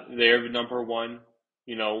 They're the number one,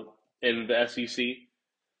 in the SEC.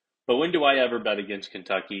 But when do I ever bet against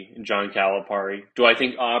Kentucky and John Calipari? Do I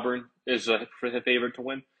think Auburn is the favorite to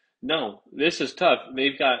win? No, this is tough.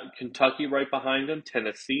 They've got Kentucky right behind them,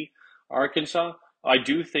 Tennessee, Arkansas. I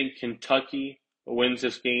do think Kentucky wins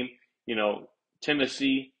this game.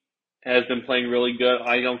 Tennessee has been playing really good.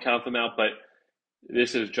 I don't count them out, but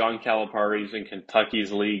this is John Calipari's and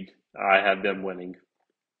Kentucky's league. I have them winning.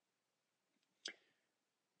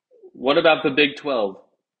 What about the Big 12?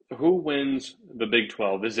 Who wins the Big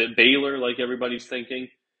 12? Is it Baylor, like everybody's thinking?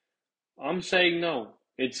 I'm saying no.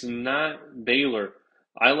 It's not Baylor.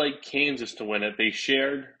 I like Kansas to win it. They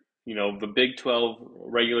shared, the Big 12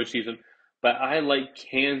 regular season, but I like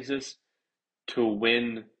Kansas to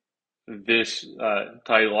win this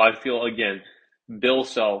title. I feel, again, Bill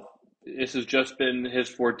Self, this has just been his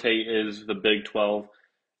forte is the Big 12.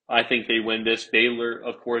 I think they win this. Baylor,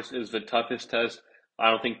 of course, is the toughest test. I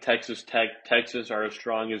don't think Texas Tech, Texas are as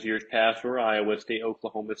strong as years past, or Iowa State,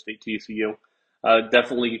 Oklahoma State, TCU.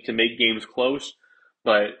 Definitely can make games close,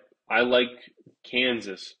 but I like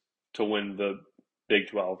Kansas to win the Big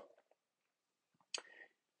 12.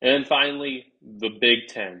 And finally, the Big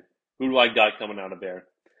 10. Who do I got coming out of there?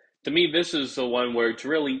 To me, this is the one where it's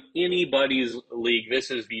really anybody's league. This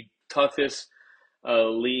is the toughest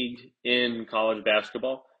league in college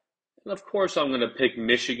basketball. And of course, I'm going to pick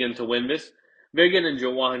Michigan to win this. They're getting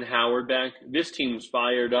Juwan Howard back. This team's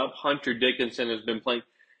fired up. Hunter Dickinson has been playing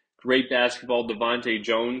great basketball. Devontae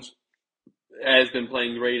Jones has been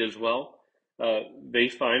playing great as well. They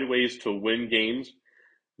find ways to win games.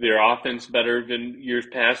 Their offense better than years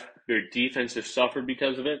past. Their defense has suffered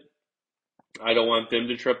because of it. I don't want them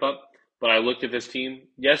to trip up. But I looked at this team.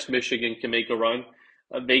 Yes, Michigan can make a run.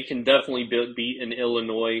 They can definitely beat an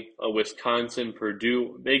Illinois, Wisconsin,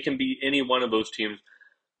 Purdue. They can beat any one of those teams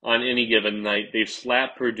on any given night. They've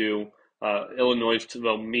slapped Purdue. Illinois is,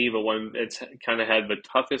 to me, the one that's kind of had the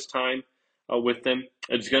toughest time with them.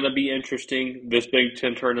 It's going to be interesting, this Big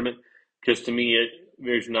Ten tournament, because to me,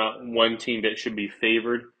 there's not one team that should be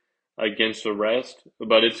favored against the rest.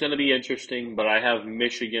 But it's going to be interesting, but I have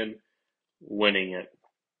Michigan winning it.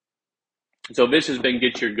 So this has been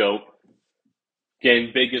Get Your Goat.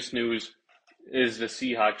 Again, biggest news is the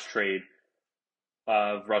Seahawks trade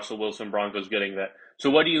of Russell Wilson, Broncos getting that. So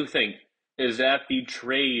what do you think? Is that the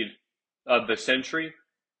trade of the century,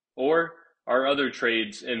 or are other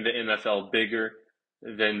trades in the NFL bigger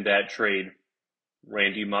than that trade?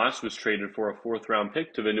 Randy Moss was traded for a fourth-round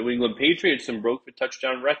pick to the New England Patriots and broke the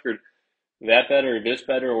touchdown record. That better, this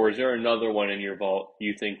better, or is there another one in your vault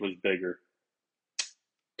you think was bigger?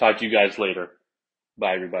 Talk to you guys later.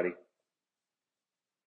 Bye, everybody.